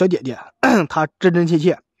个小姐姐，她真真切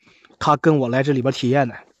切，她跟我来这里边体验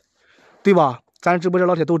的，对吧？咱直播间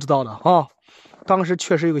老铁都知道的啊。当时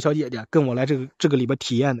确实有个小姐姐跟我来这个里边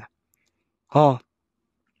体验的啊，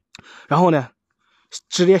然后呢，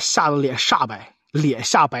直接吓得脸煞白，脸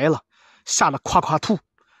吓白了，吓得夸夸吐。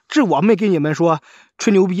这我没给你们说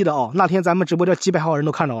吹牛逼的啊，那天咱们直播间几百号人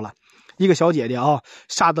都看着了，一个小姐姐啊，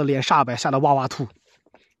吓得脸煞白，吓得哇哇吐，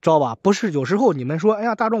知道吧？不是有时候你们说，哎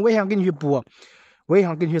呀，大众我也想跟你去播，我也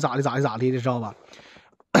想跟你去咋的，知道吧？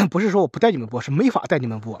不是说我不带你们播，是没法带你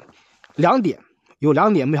们播。有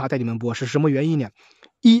两点没法带你们播，是什么原因呢？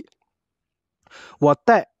一，我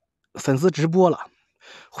带粉丝直播了，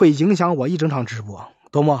会影响我一整场直播，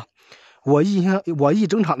懂吗？我一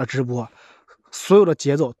整场的直播，所有的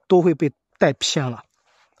节奏都会被带偏了，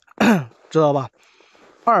知道吧？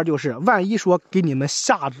二就是万一说给你们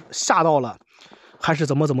吓到了，还是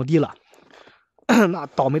怎么地了，那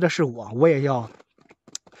倒霉的是我也要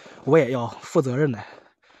负责任的。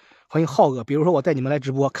欢迎浩哥，比如说我带你们来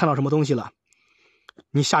直播，看到什么东西了，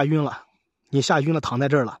你吓晕了躺在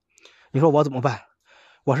这儿了，你说我怎么办？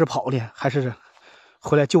我是跑呢还是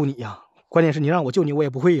回来救你呀？关键是你让我救你我也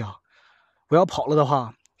不会呀，我要跑了的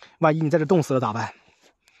话，万一你在这冻死了咋办？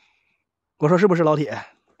我说是不是老铁？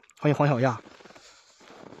欢迎黄小亚，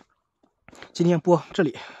今天播这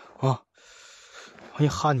里啊，欢迎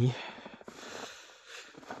哈尼，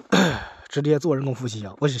直接做人工呼吸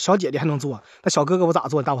啊！我是小姐姐还能做，那小哥哥我咋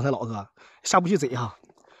做？大王的老哥下不去嘴啊！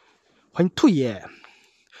欢迎兔爷，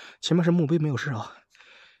前面是墓碑没有事啊。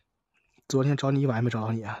昨天找你一晚没找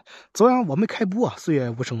到你，昨晚我没开播，岁月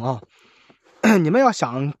无声啊。你们要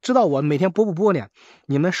想知道我每天播不播呢，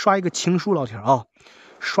你们刷一个情书，老铁啊，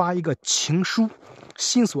刷一个情书，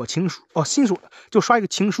新锁情书哦，新锁就刷一个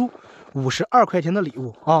情书，52块钱的礼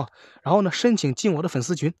物啊。然后呢，申请进我的粉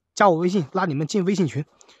丝群，加我微信，拉你们进微信群。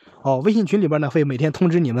哦，微信群里边呢会每天通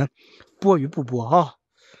知你们播与不播啊，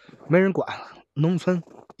没人管。农村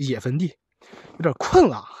野坟地，有点困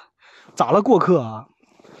了，咋了过客啊？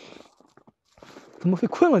怎么会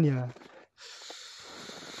困了呢？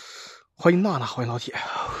欢迎娜娜，欢迎老铁，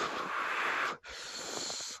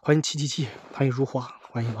欢迎777，欢迎如花，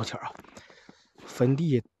欢迎老铁啊！坟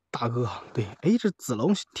地大哥，对，哎，这子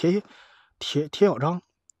龙铁小张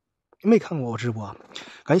没看过我直播，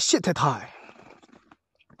感谢太太。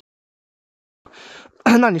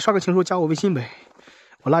那你刷个情书加我微信呗，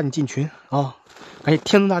我拉你进群啊！感谢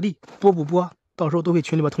天尊大帝，播不播到时候都会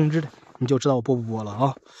群里边通知的，你就知道我播不播了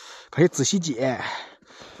啊！感谢子熙姐，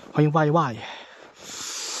欢迎哇耶哇耶，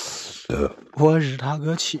我是他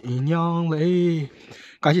个亲娘嘞！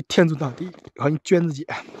感谢天尊大帝，欢迎娟子姐。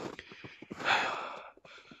哎呀，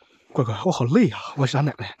乖乖，我好累啊！我是他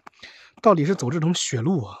奶奶，到底是走这种血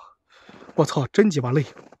路啊！我操，真鸡巴累！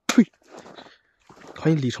呸！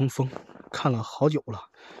欢迎李成峰。看了好久了，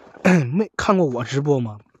没看过我直播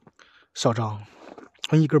吗？小张，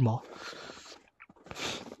欢迎一根毛。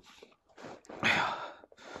哎呀，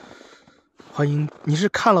欢迎，你是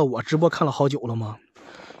看了我直播看了好久了吗？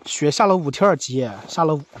雪下了5天姐，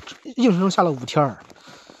硬生生下了5天，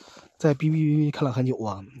在哔哩哔哩看了很久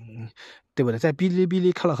啊，对不对？在哔哩哔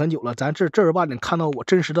哩看了很久了，咱正儿八经看到我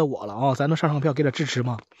真实的我了啊，咱能上票给点支持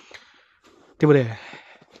吗？对不对？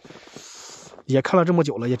也看了这么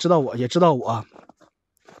久了，也知道我，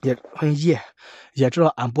也欢迎叶，也知道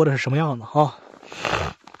俺播的是什么样的啊。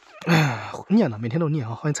念呢，每天都念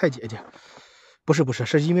啊。欢迎蔡姐姐，不是，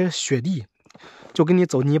是因为雪地，就跟你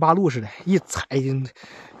走泥巴路似的，一踩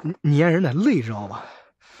粘人的累，知道吧？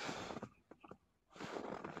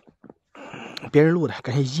别人录的，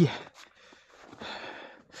感谢叶。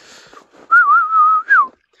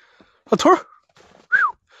老头儿，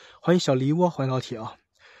欢迎小梨窝，欢迎老铁啊，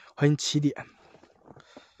欢迎起点。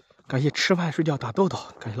感谢吃饭睡觉打豆豆，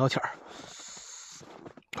感谢老铁儿，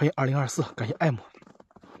欢迎2024，感谢 M。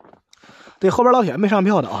对，后边老铁没上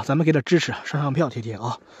票的啊，咱们给点支持，上票贴贴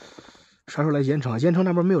啊。啥时候来盐城？盐城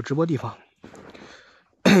那边没有直播地方，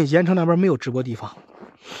盐城那边没有直播地方，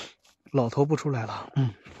老头不出来了。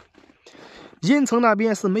盐城那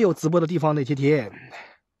边是没有直播的地方的，贴贴。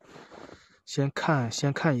先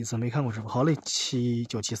看一次，没看过直播。好嘞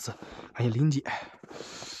，7974，感谢林姐。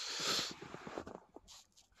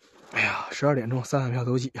哎呀，12点钟3万票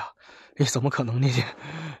都挤呀！哎，怎么可能呢？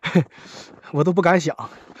我都不敢想。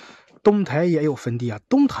东台也有坟地啊，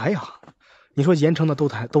东台呀，你说盐城的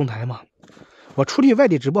东台吗？我出去外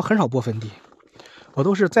地直播很少播坟地，我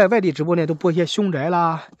都是在外地直播呢，都播一些凶宅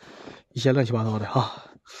啦，一些乱七八糟的啊。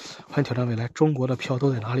欢迎挑战未来，中国的票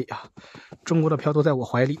都在哪里啊？中国的票都在我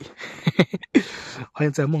怀里。欢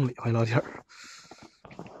迎在梦里，欢迎老铁儿，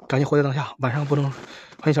感谢活在当下。晚上不能，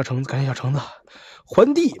欢迎小橙子，感谢小橙子。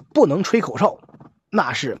还地不能吹口哨，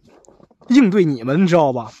那是应对你们，知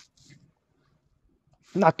道吧？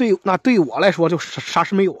那对我来说就啥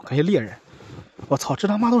事没有。感谢猎人，我操，这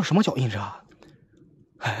他妈都是什么脚印啊？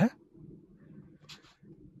哎，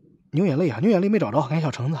牛眼泪啊，牛眼泪没找着。感谢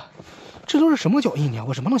小橙子，这都是什么脚印呢？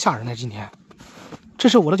我什么能吓人呢？今天这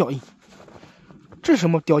是我的脚印，这是什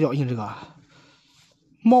么屌脚印？这个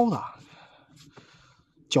猫的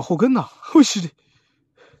脚后跟呐！我去的，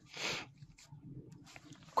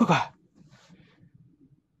快快！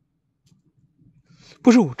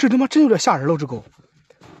不是，这他妈真有点吓人了，这狗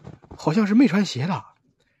好像是没穿鞋的，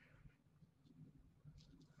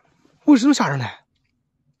为什么吓人呢？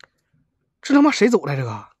这他妈谁走的这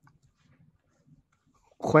个？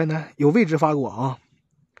淮南有位置发给我啊，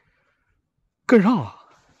跟上了，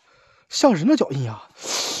像人的脚印啊！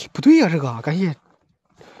不对呀，这个感谢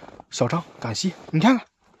小张，感谢你看看，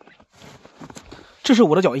这是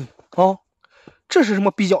我的脚印哦，这是什么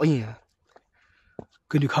逼脚印啊？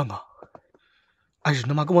给你看看，哎是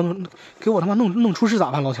他妈给我他妈弄出事咋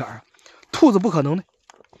办？老铁儿，兔子不可能的，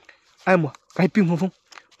艾莫，赶紧冰封封，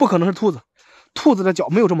不可能是兔子，兔子的脚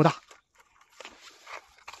没有这么大。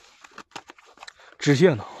纸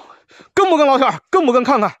屑呢？跟不跟老铁儿？跟不跟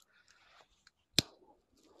看看？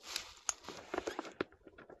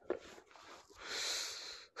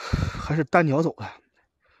还是单脚走的，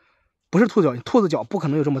不是兔子脚，兔子脚不可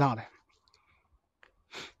能有这么大的。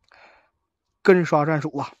跟刷战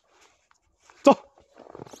术啊，走，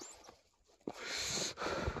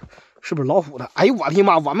是不是老虎的？哎呦我的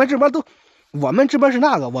妈！我们这边是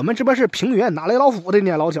那个，我们这边是平原，哪来老虎的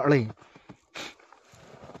呢？老铁儿嘞！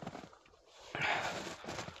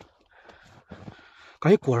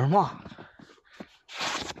赶紧果仁嘛，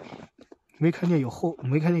没看见有后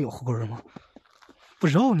果仁吗？不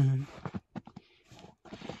知道呢，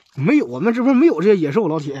没有，我们这边没有这些野兽，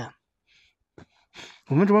老铁，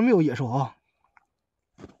我们这边没有野兽啊。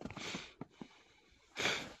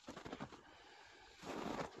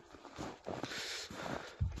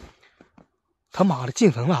他妈的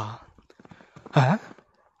进坟了！哎，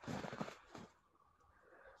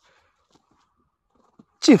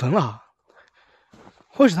进坟了！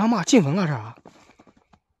我是他妈进坟了这，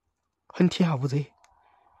恨天下无贼！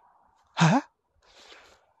哎，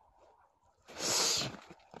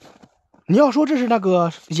你要说这是那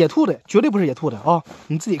个野兔的，绝对不是野兔的啊！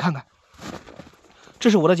你自己看看，这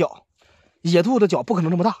是我的脚，野兔的脚不可能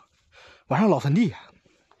这么大。晚上老坟地，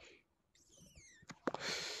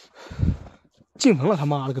进坟了，他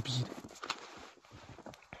妈了个逼的！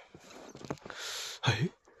哎，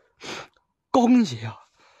高跟鞋啊，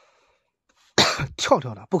跳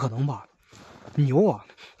跳的，不可能吧？牛啊，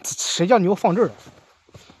谁家牛放这儿了？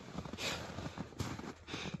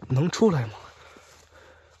能出来吗？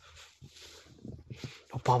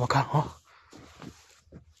我扒扒看啊！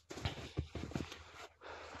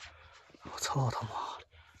我操他妈的！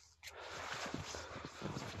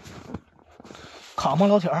卡吗，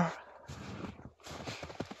老铁儿？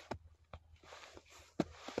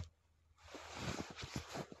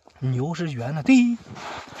牛是圆的，第一，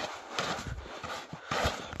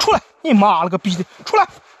出来！你妈了个逼的，出来！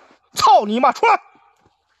操你妈，出来！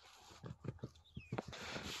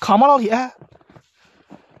卡吗，老铁？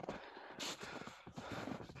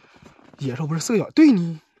野兽不是4个脚？对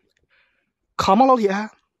你，卡吗，老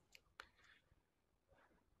铁？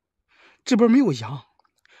这边没有羊，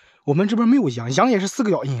我们这边没有羊，羊也是4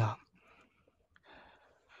个脚印啊。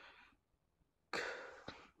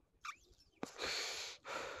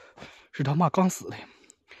是他妈刚死的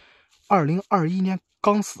，2021年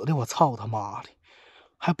刚死的，我操他妈的，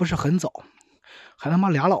还不是很早，还他妈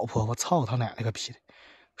俩老婆，我操他奶奶个逼的！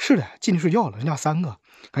是的，进去睡觉了，人家3个，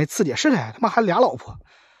还刺激，是的，他妈还俩老婆，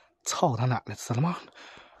操他奶奶，死他妈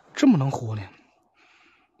这么能活呢？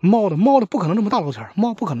猫的不可能这么大，老铁，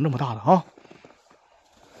猫不可能这么大的啊！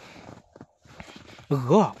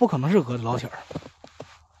鹅不可能是鹅的，老铁。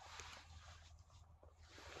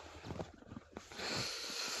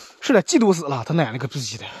是的，嫉妒死了，他奶奶个逼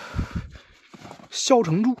的！肖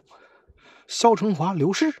成柱、肖成华、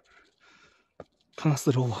刘氏，看看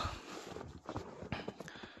4周吧。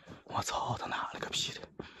我操，他奶奶个逼的！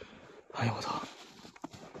哎呦我操！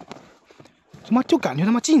他妈就感觉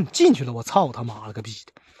他妈进去了，我操他妈了个逼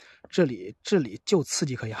的！这里就刺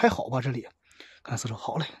激可以，还好吧？这里看4周，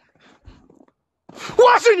好嘞！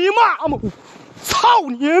我是你妈妈！操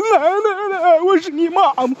你奶奶！我是你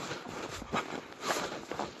妈妈！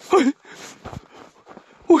哎，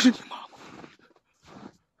我是你妈妈！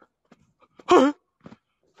哎，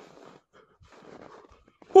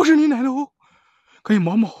我是你奶奶哦！赶紧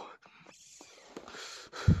毛毛！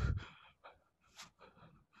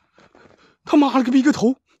他妈了个逼个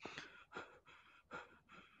头！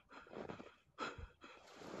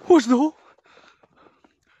我是头！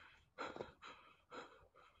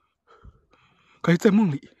赶紧在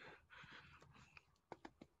梦里！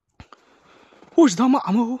我是他妈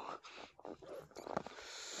妈哦！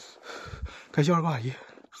感谢2个阿姨。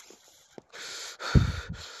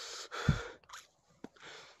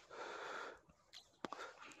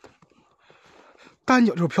单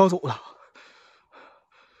脚就飘走了。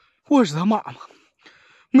我是他妈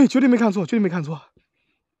妈，绝对没看错，绝对没看错。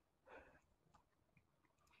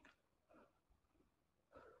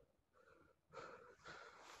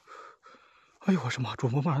哎呦我是妈！主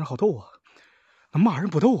播骂人好逗啊，那骂人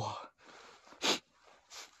不逗啊？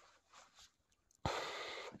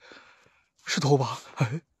是头吧？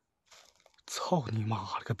哎，操你妈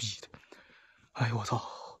了个逼的！哎呦我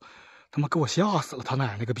操！他妈给我吓死了，他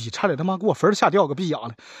奶奶个逼，差点他妈给我坟吓掉个逼样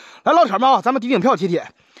的。来，老铁们啊，咱们抵顶票贴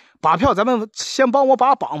贴，把票咱们先帮我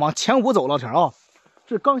把榜往前5走，老铁啊，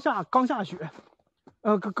这刚下雪，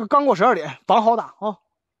刚过12点，榜好打啊。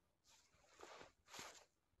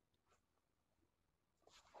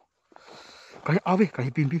感谢阿卫，感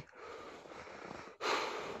谢冰冰。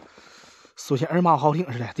苏仙儿骂好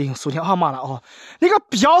听似的，对，苏仙儿骂了啊！你个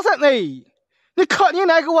彪森哎，你可你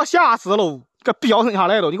来给我吓死喽！个彪森下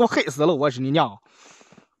来了，你给我黑死了！我是你娘！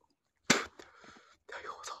哎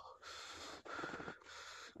呦我操！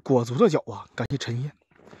裹足的脚啊！感谢陈燕，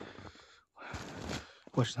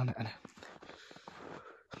我是他奶奶！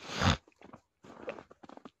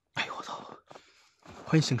哎呦我操！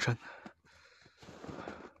欢迎星辰，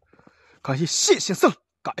感谢谢先生，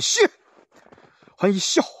感谢，欢迎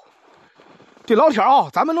笑。对，老铁啊，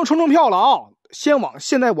咱们能冲票了啊！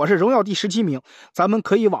现在我是荣耀第17名，咱们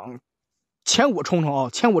可以往前5冲啊！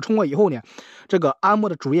前5冲过以后呢，这个安默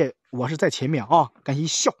的主页我是在前面啊！感谢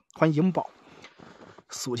笑，欢迎银宝，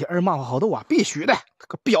苏家二骂好豆啊，必须的，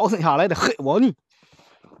个彪森下来的黑我呢！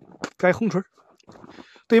该红唇，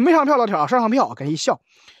对，没上票老铁啊，上票，感谢笑，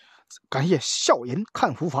感谢笑人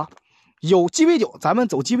看福法，有鸡尾酒咱们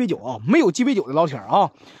走鸡尾酒啊，没有鸡尾酒的老铁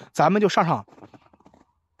啊，咱们就上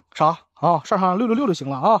啥？啊，上666就行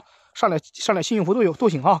了啊！上来幸运福都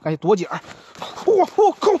行啊！感谢朵姐儿，我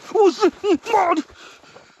靠，我是你妈的！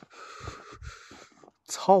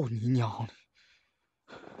操你娘的！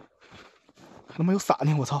还他妈有伞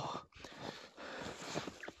呢！我操！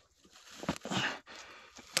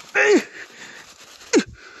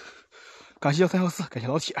感谢1314，感谢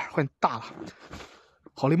老铁，欢迎大了，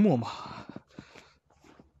好嘞，默默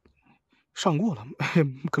上过了，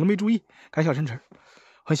可能没注意。感谢小晨晨。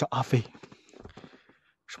欢迎小阿飞，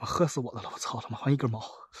什么喝死我的了！我操他妈！还一根毛，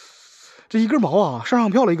这一根毛啊，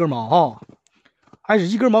上票了一根毛啊！还是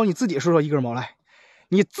一根毛，你自己说说一根毛来，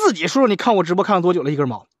你自己说说，你看我直播看了多久了？一根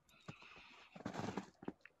毛，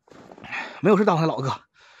没有事当他老哥，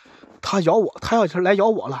他咬我，他要是来咬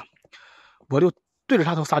我了，我就对着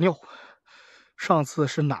他头撒尿。上次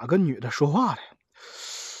是哪个女的说话的？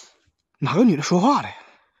哪个女的说话的？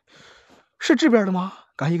是这边的吗？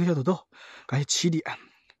感谢一个小土豆，感谢起点。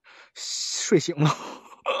睡醒了，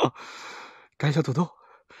感谢小土豆，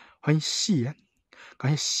欢迎夕颜，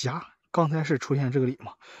感谢霞。刚才是出现这个里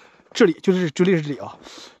吗？这里就是绝对是这里啊！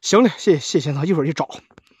行嘞，谢谢先生，一会儿去找。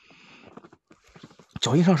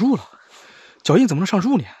脚印上树了，脚印怎么能上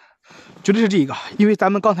树呢？绝对是这个，因为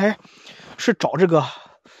咱们刚才是找这个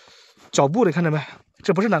脚步的，看着没？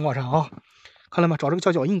这不是南瓜山啊，看到没？找这个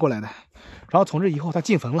叫脚印过来的，然后从这以后他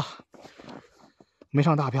进坟了。没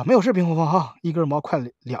上大票，没有事，冰红风哈，一根毛快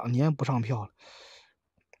2年不上票了。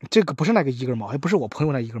这个不是那个一根毛，也不是我朋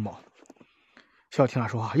友那一根毛。需要听他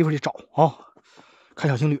说话，一会儿去找啊。看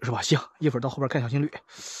小情侣是吧？行，一会儿到后边看小情侣。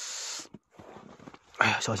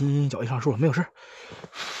哎呀，小心脚印上树了，没有事。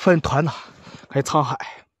分团呐，还沧海。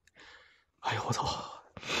哎呦我操，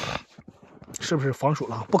是不是防鼠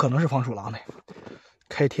狼？不可能是防鼠狼的。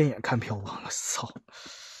开天眼看票啊！我操。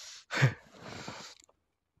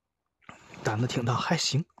胆子挺大，还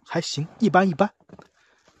行，一般。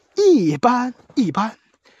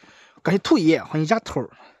感谢兔爷，欢迎丫头。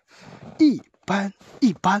一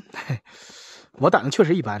般，我胆子确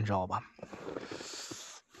实一般，你知道吧？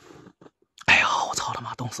哎呀，我操他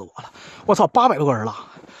妈，冻死我了！我操，800多个人了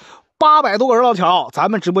，800多个人，老铁，咱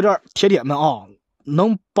们直播间铁铁们啊，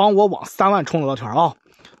能帮我往3万冲的老铁啊，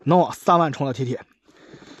能往3万冲的铁铁，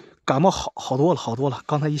感冒好多了，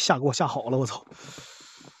刚才一下给我吓好了，我操！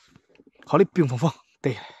好嘞，冰峰，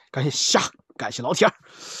对，感谢虾，感谢老铁。哎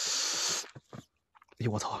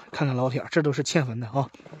呦我操，看看老铁，这都是迁坟的啊，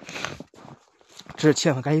这是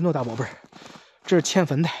迁坟，感谢诺大宝贝儿，这是迁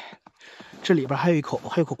坟的，这里边还有一口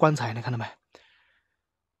棺材呢，看到没？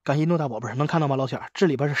感谢诺大宝贝儿，能看到吗，老铁？这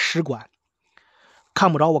里边是尸棺，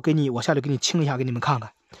看不着，我下去给你清一下，给你们看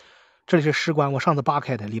看，这里是尸棺，我上次扒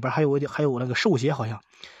开的，里边还有那个寿鞋，好像，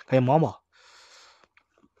感谢毛毛，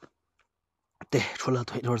对，除了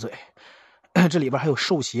腿就是嘴。这里边还有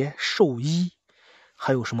寿鞋、寿衣，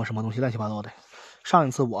还有什么东西乱七八糟的。上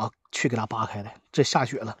一次我去给他扒开的，这下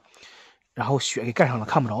雪了，然后雪给盖上了，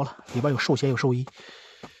看不着了。里边有寿鞋，有寿衣，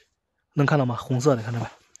能看到吗？红色的，看到没？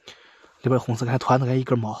里边有红色，看团子，看一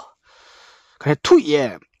根毛。感谢兔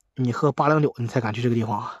爷，你喝809，你才敢去这个地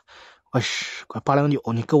方啊！我是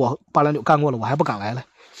809，你给我809干过了，我还不敢来了，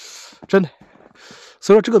真的。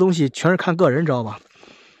所以说这个东西全是看个人，知道吧？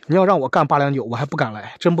你要让我干809，我还不敢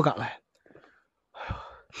来，真不敢来。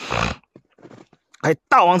哎，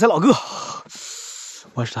大王才老哥，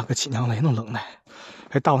我是他个亲娘来，那冷的。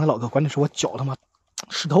哎，大王才老哥，关键是我脚他妈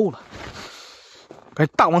湿透了。感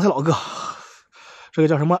谢大王财老哥，这个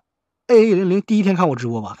叫什么 A00第一天看我直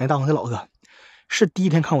播吧？感谢大王财老哥，是第一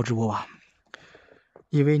天看我直播吧？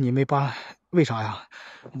因为你没把，为啥呀？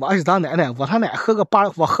我是咱奶奶，我他奶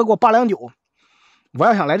我喝过8两酒，我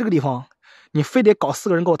要想来这个地方，你非得搞4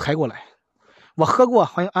个人给我抬过来。我喝过，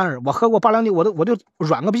欢迎安儿，我喝过8两酒，我就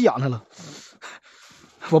软个逼痒他了，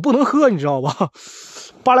我不能喝，你知道吧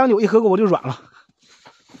？8两酒一喝过我就软了。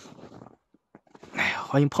哎呀，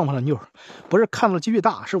欢迎胖胖的妞，不是看到的几率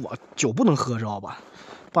大，是我酒不能喝，知道吧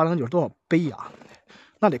？8两酒多少杯呀？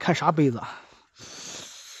那得看啥杯子啊？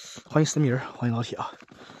欢迎思明，欢迎老铁啊！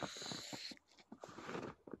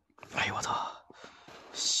哎呦我操，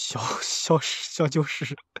小酒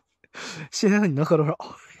屎！现在你能喝多少？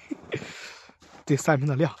对3瓶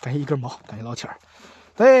的量，感谢1根毛，感谢老铁儿。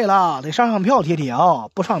对了，得上票贴贴啊，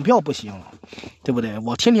不上票不行，对不对？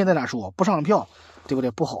我天天在那说，不上票，对不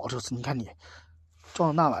对？不好，这次你看你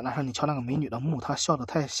撞到那晚上，你瞧那个美女的墓，她笑得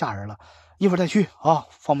太吓人了。一会儿再去啊，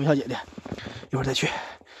放门小姐姐，一会儿再去。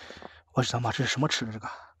我是他妈这是什么吃的这个？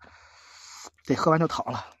得喝完就躺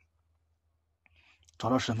了。找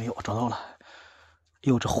到屎没有？找到了。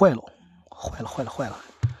哟，这坏了，坏了！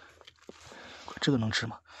这个能吃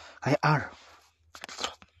吗？哎，安儿，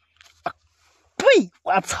呸！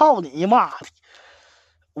我操你妈的！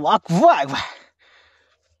我乖，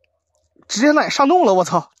直接那上冻了，我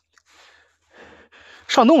操！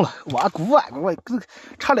上冻了，我乖，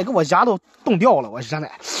差点给我牙都冻掉了，我现在，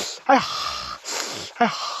哎呀！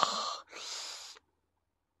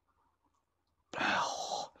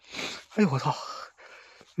哎呦我操！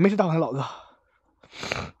没事，大碗老哥。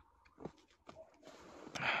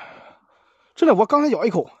真的，我刚才咬一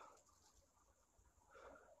口，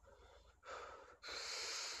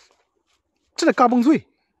真的嘎嘣脆，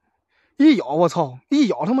一咬我操，一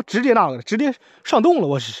咬他妈直接直接上冻了，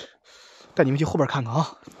我是。带你们去后边看看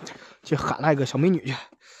啊，去喊那个小美女去。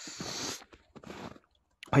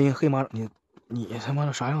欢迎黑马，你他妈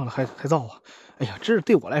的啥样了还造啊？哎呀，这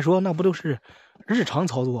对我来说那不都是日常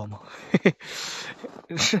操作吗？嘿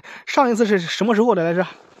嘿，是上一次是什么时候的来着？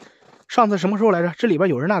上次什么时候来着？这里边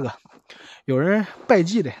有人拜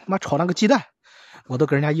祭的，他妈炒那个鸡蛋，我都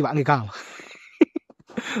给人家1碗给干了。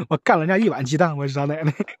我干了人家1碗鸡蛋，我是他奶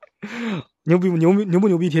奶，牛不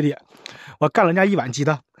牛逼贴贴？我干了人家1碗鸡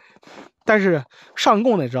蛋。但是上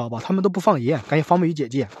供的知道吧？他们都不放盐，感谢方美雨姐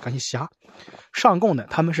姐，感谢霞。上供的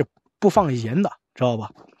他们是不放盐的，知道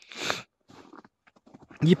吧？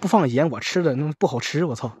你不放盐，我吃的那不好吃，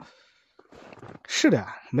我操！是的，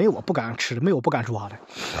没有我不敢吃的，没有我不敢说的。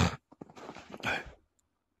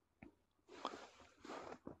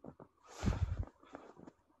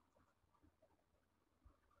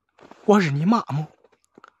我是你妈吗？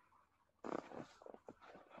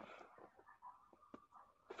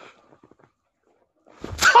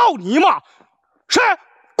操你妈！谁？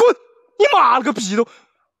滚！你妈了个逼都！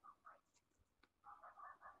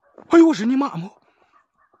哎呦，我是你妈吗？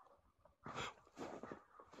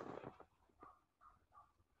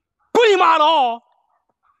滚你妈的啊！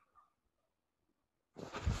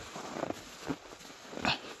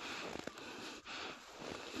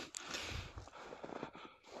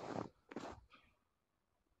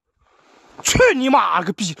去你妈了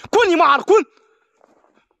个逼！滚你妈的，滚！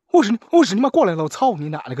我是你妈过来了！我操你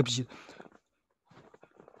奶了个逼！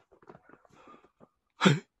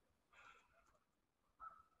嘿，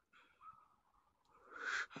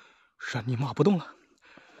是你妈不动了，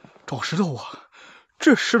找石头啊！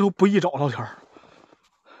这石头不易找，老铁儿。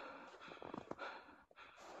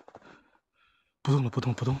不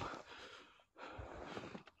动了。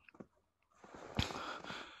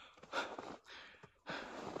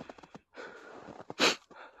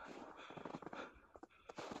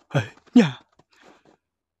哎，你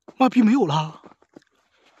妈逼没有了。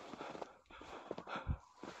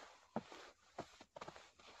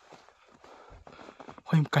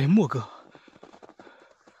欢迎感谢莫哥，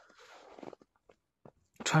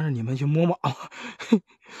穿着你们去摸马吗？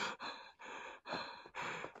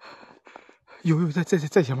有在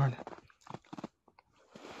前面呢。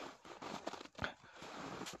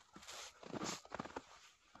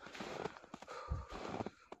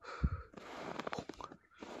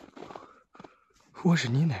我是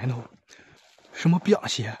你奶奶，什么表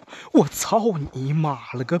现？我操你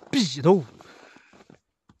妈了个逼斗！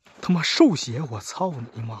他妈兽血！我操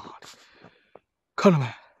你妈的！看着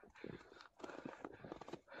没？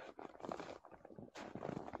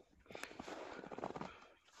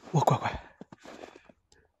我乖，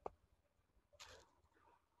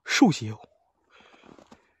兽血！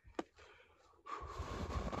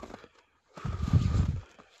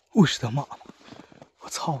我是他妈！我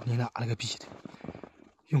操你奶了个逼的！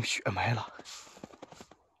用血埋了！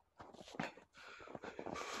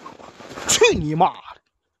去你妈的！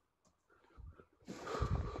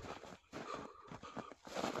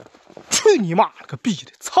去你妈了个逼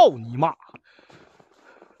的！操你妈！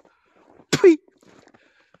呸！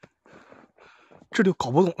这就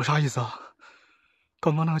搞不懂了，啥意思啊？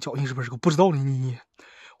刚刚那个脚印是不是个不知道的妮妮？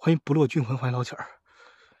欢迎不落军魂，欢迎老铁儿。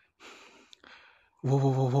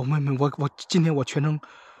我今天我全程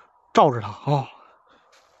照着他啊！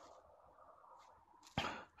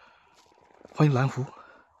欢迎蓝湖。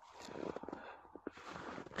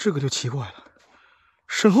这个就奇怪了，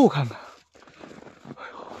身后看看，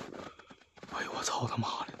哎呦我操他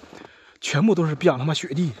妈的，全部都是遍他妈雪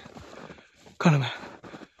地，看到没？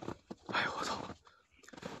哎呦我操，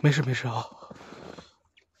没事没事啊！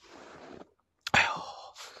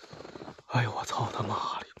哎呦我操他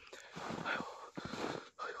妈的！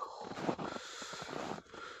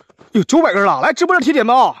有900根了，来直播间提点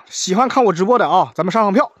们啊！喜欢看我直播的啊，咱们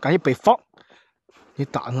上票，感谢北方，你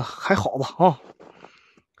胆子还好吧啊？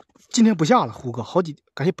今天不下了，虎哥好几，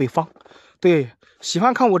感谢北方。对，喜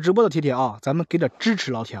欢看我直播的铁铁啊，咱们给点支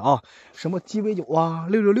持老铁啊，什么鸡尾酒啊、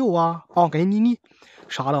666啊，感谢妮妮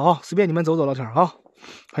啥的啊，随便你们走走老铁啊。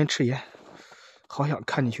欢迎赤炎，好想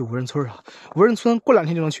看你去无人村啊！无人村过2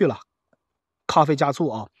天就能去了，咖啡加醋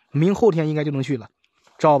啊，明后天应该就能去了，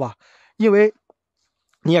知道吧？因为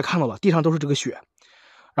你也看到了，地上都是这个雪。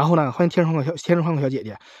然后呢，欢迎天上窗口小姐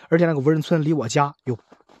姐，而且那个无人村离我家有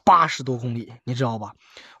80多公里，你知道吧？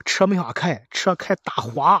车没法开，车开打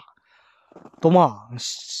滑，懂吗？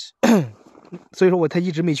所以说我才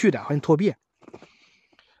一直没去的。欢迎脱变，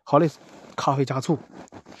好嘞，咖啡加醋，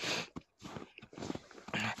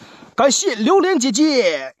感谢榴莲姐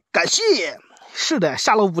姐，感谢，是的，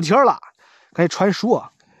下了5天了，感谢传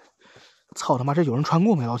说，操他妈，这有人穿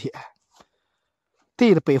过没，老铁？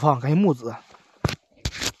对的，北方，感谢木子，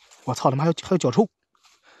我操他妈还有脚臭，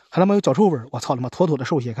还他妈有脚臭味儿，我操他妈妥妥的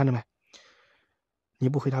兽血，看着没？你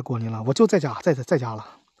不回家过年了，我就在家，在家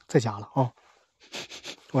了啊！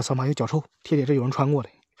我操妈有脚臭，铁铁这有人穿过的，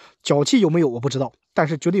脚气有没有我不知道，但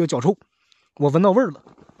是绝对有脚臭，我闻到味儿了。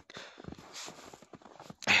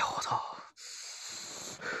哎呦我操！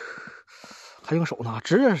还用手呢，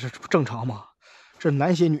这是正常吗？这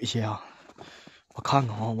男鞋女鞋啊？我看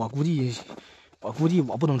看啊，我估计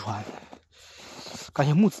我不能穿。感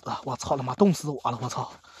谢木子，我操他妈冻死我了，我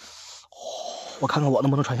操！我看看我能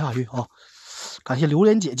不能穿下去啊！感谢榴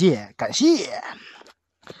莲姐姐，感谢！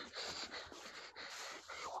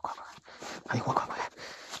哎呦我快！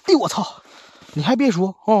哎呦我操！你还别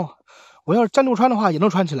说哦，我要是将就穿的话也能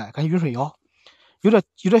穿起来。感谢云水瑶，有点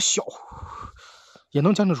小，也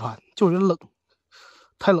能将就穿，就是有点冷，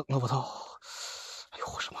太冷了，我操！哎呦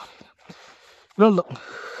我什么的，有点冷，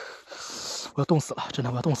我要冻死了，真的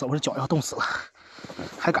我要冻死了，我这脚要冻死了，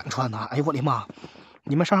还敢穿呢？哎呦我的妈！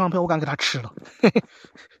你们上票我敢给他吃了，嘿嘿！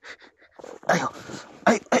哎呦，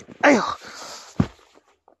哎呦，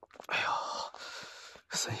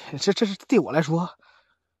这是对我来说，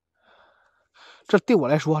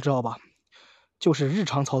知道吧？就是日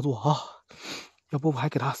常操作啊。要不我还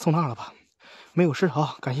给他送那了吧？没有事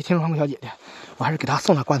啊，感谢天窗小姐姐，我还是给他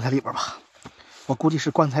送到棺材里边吧。我估计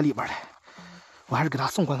是棺材里边的，我还是给他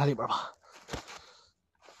送棺材里边吧。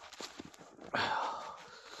哎呀，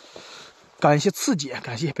感谢次姐，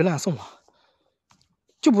感谢别乱送啊，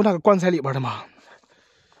就不那个棺材里边的吗？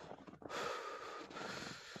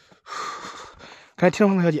感谢天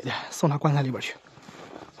窗小姐姐，送他棺材里边去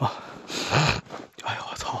啊！哎呦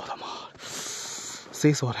我操他妈！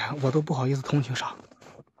谁说的？我都不好意思同情啥。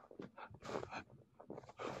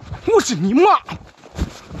我是你妈！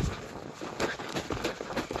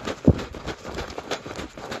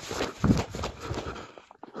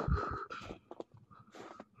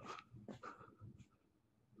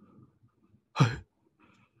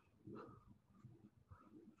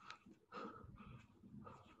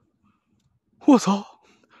我操！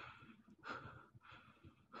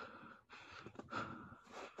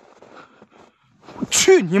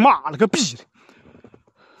去你妈了个逼的！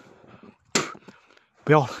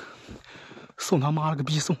不要了，送他妈了个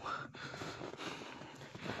逼送！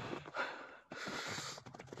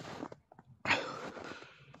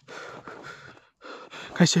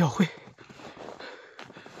感谢小慧，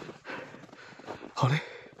好嘞！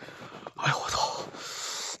哎呦我操！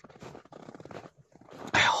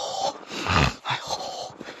哎呦，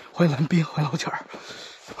欢迎蓝冰，欢迎老铁儿！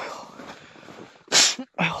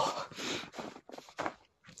哎呦，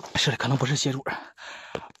是的，可能不是邪主人。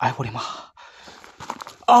哎我的妈！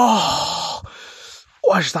哦，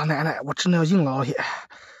我是他奶奶，我真的要硬了，老铁！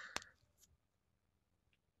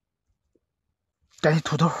感谢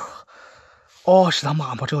土豆。哦，是他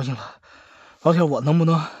妈妈，这要硬了，老铁，我能不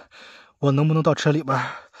能到车里边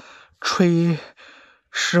吹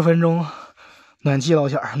10分钟暖气，老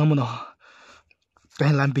乡能不能赶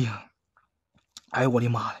紧蓝冰？哎呦我的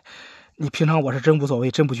妈的！你平常我是真无所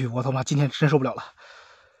谓，真不去，我他妈今天真受不了了。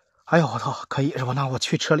哎呦我操，可以是吧？那我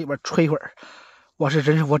去车里边吹一会儿。我这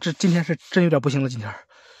今天是真有点不行了，今天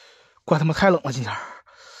怪他妈太冷了，今天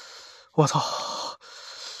我操！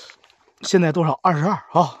现在多少？22啊！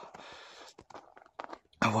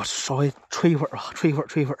我稍微吹一会儿吧，吹一会儿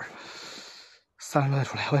，3分钟再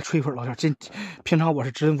出来，我再吹一会儿，老弟。平常我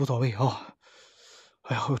是真无所谓啊。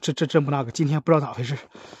哎呦，这真不那个，今天不知道咋回事。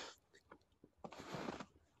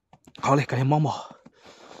好嘞，赶紧忙吧。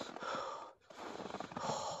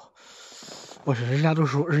我是人家都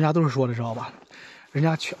是说的，知道吧？人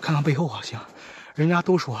家去看看背后啊，行。人家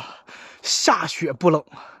都说下雪不冷，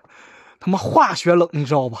他妈化雪冷，你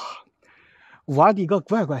知道吧？我的个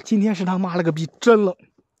乖，今天是他妈了个逼，真冷！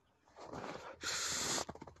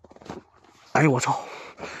哎呦我操！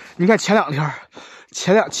你看前两天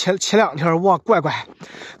哇，乖，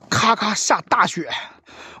咔咔下大雪，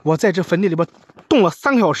我在这坟地里边冻了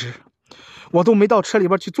3个小时，我都没到车里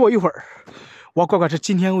边去坐一会儿。我乖，这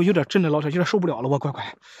今天我有点真的老铁有点受不了了，我乖，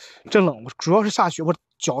真冷！主要是下雪，我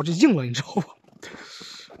脚就硬了，你知道吧？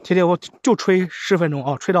天天我就吹10分钟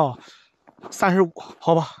啊，吹到35，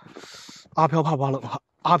好吧？阿飘怕不怕冷？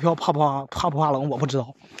阿飘怕不怕冷？我不知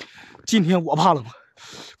道。今天我怕冷，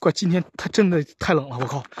怪今天它真的太冷了，我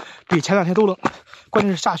靠！比前2天都冷，关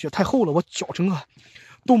键是下雪太厚了，我脚整个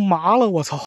都麻了，我操！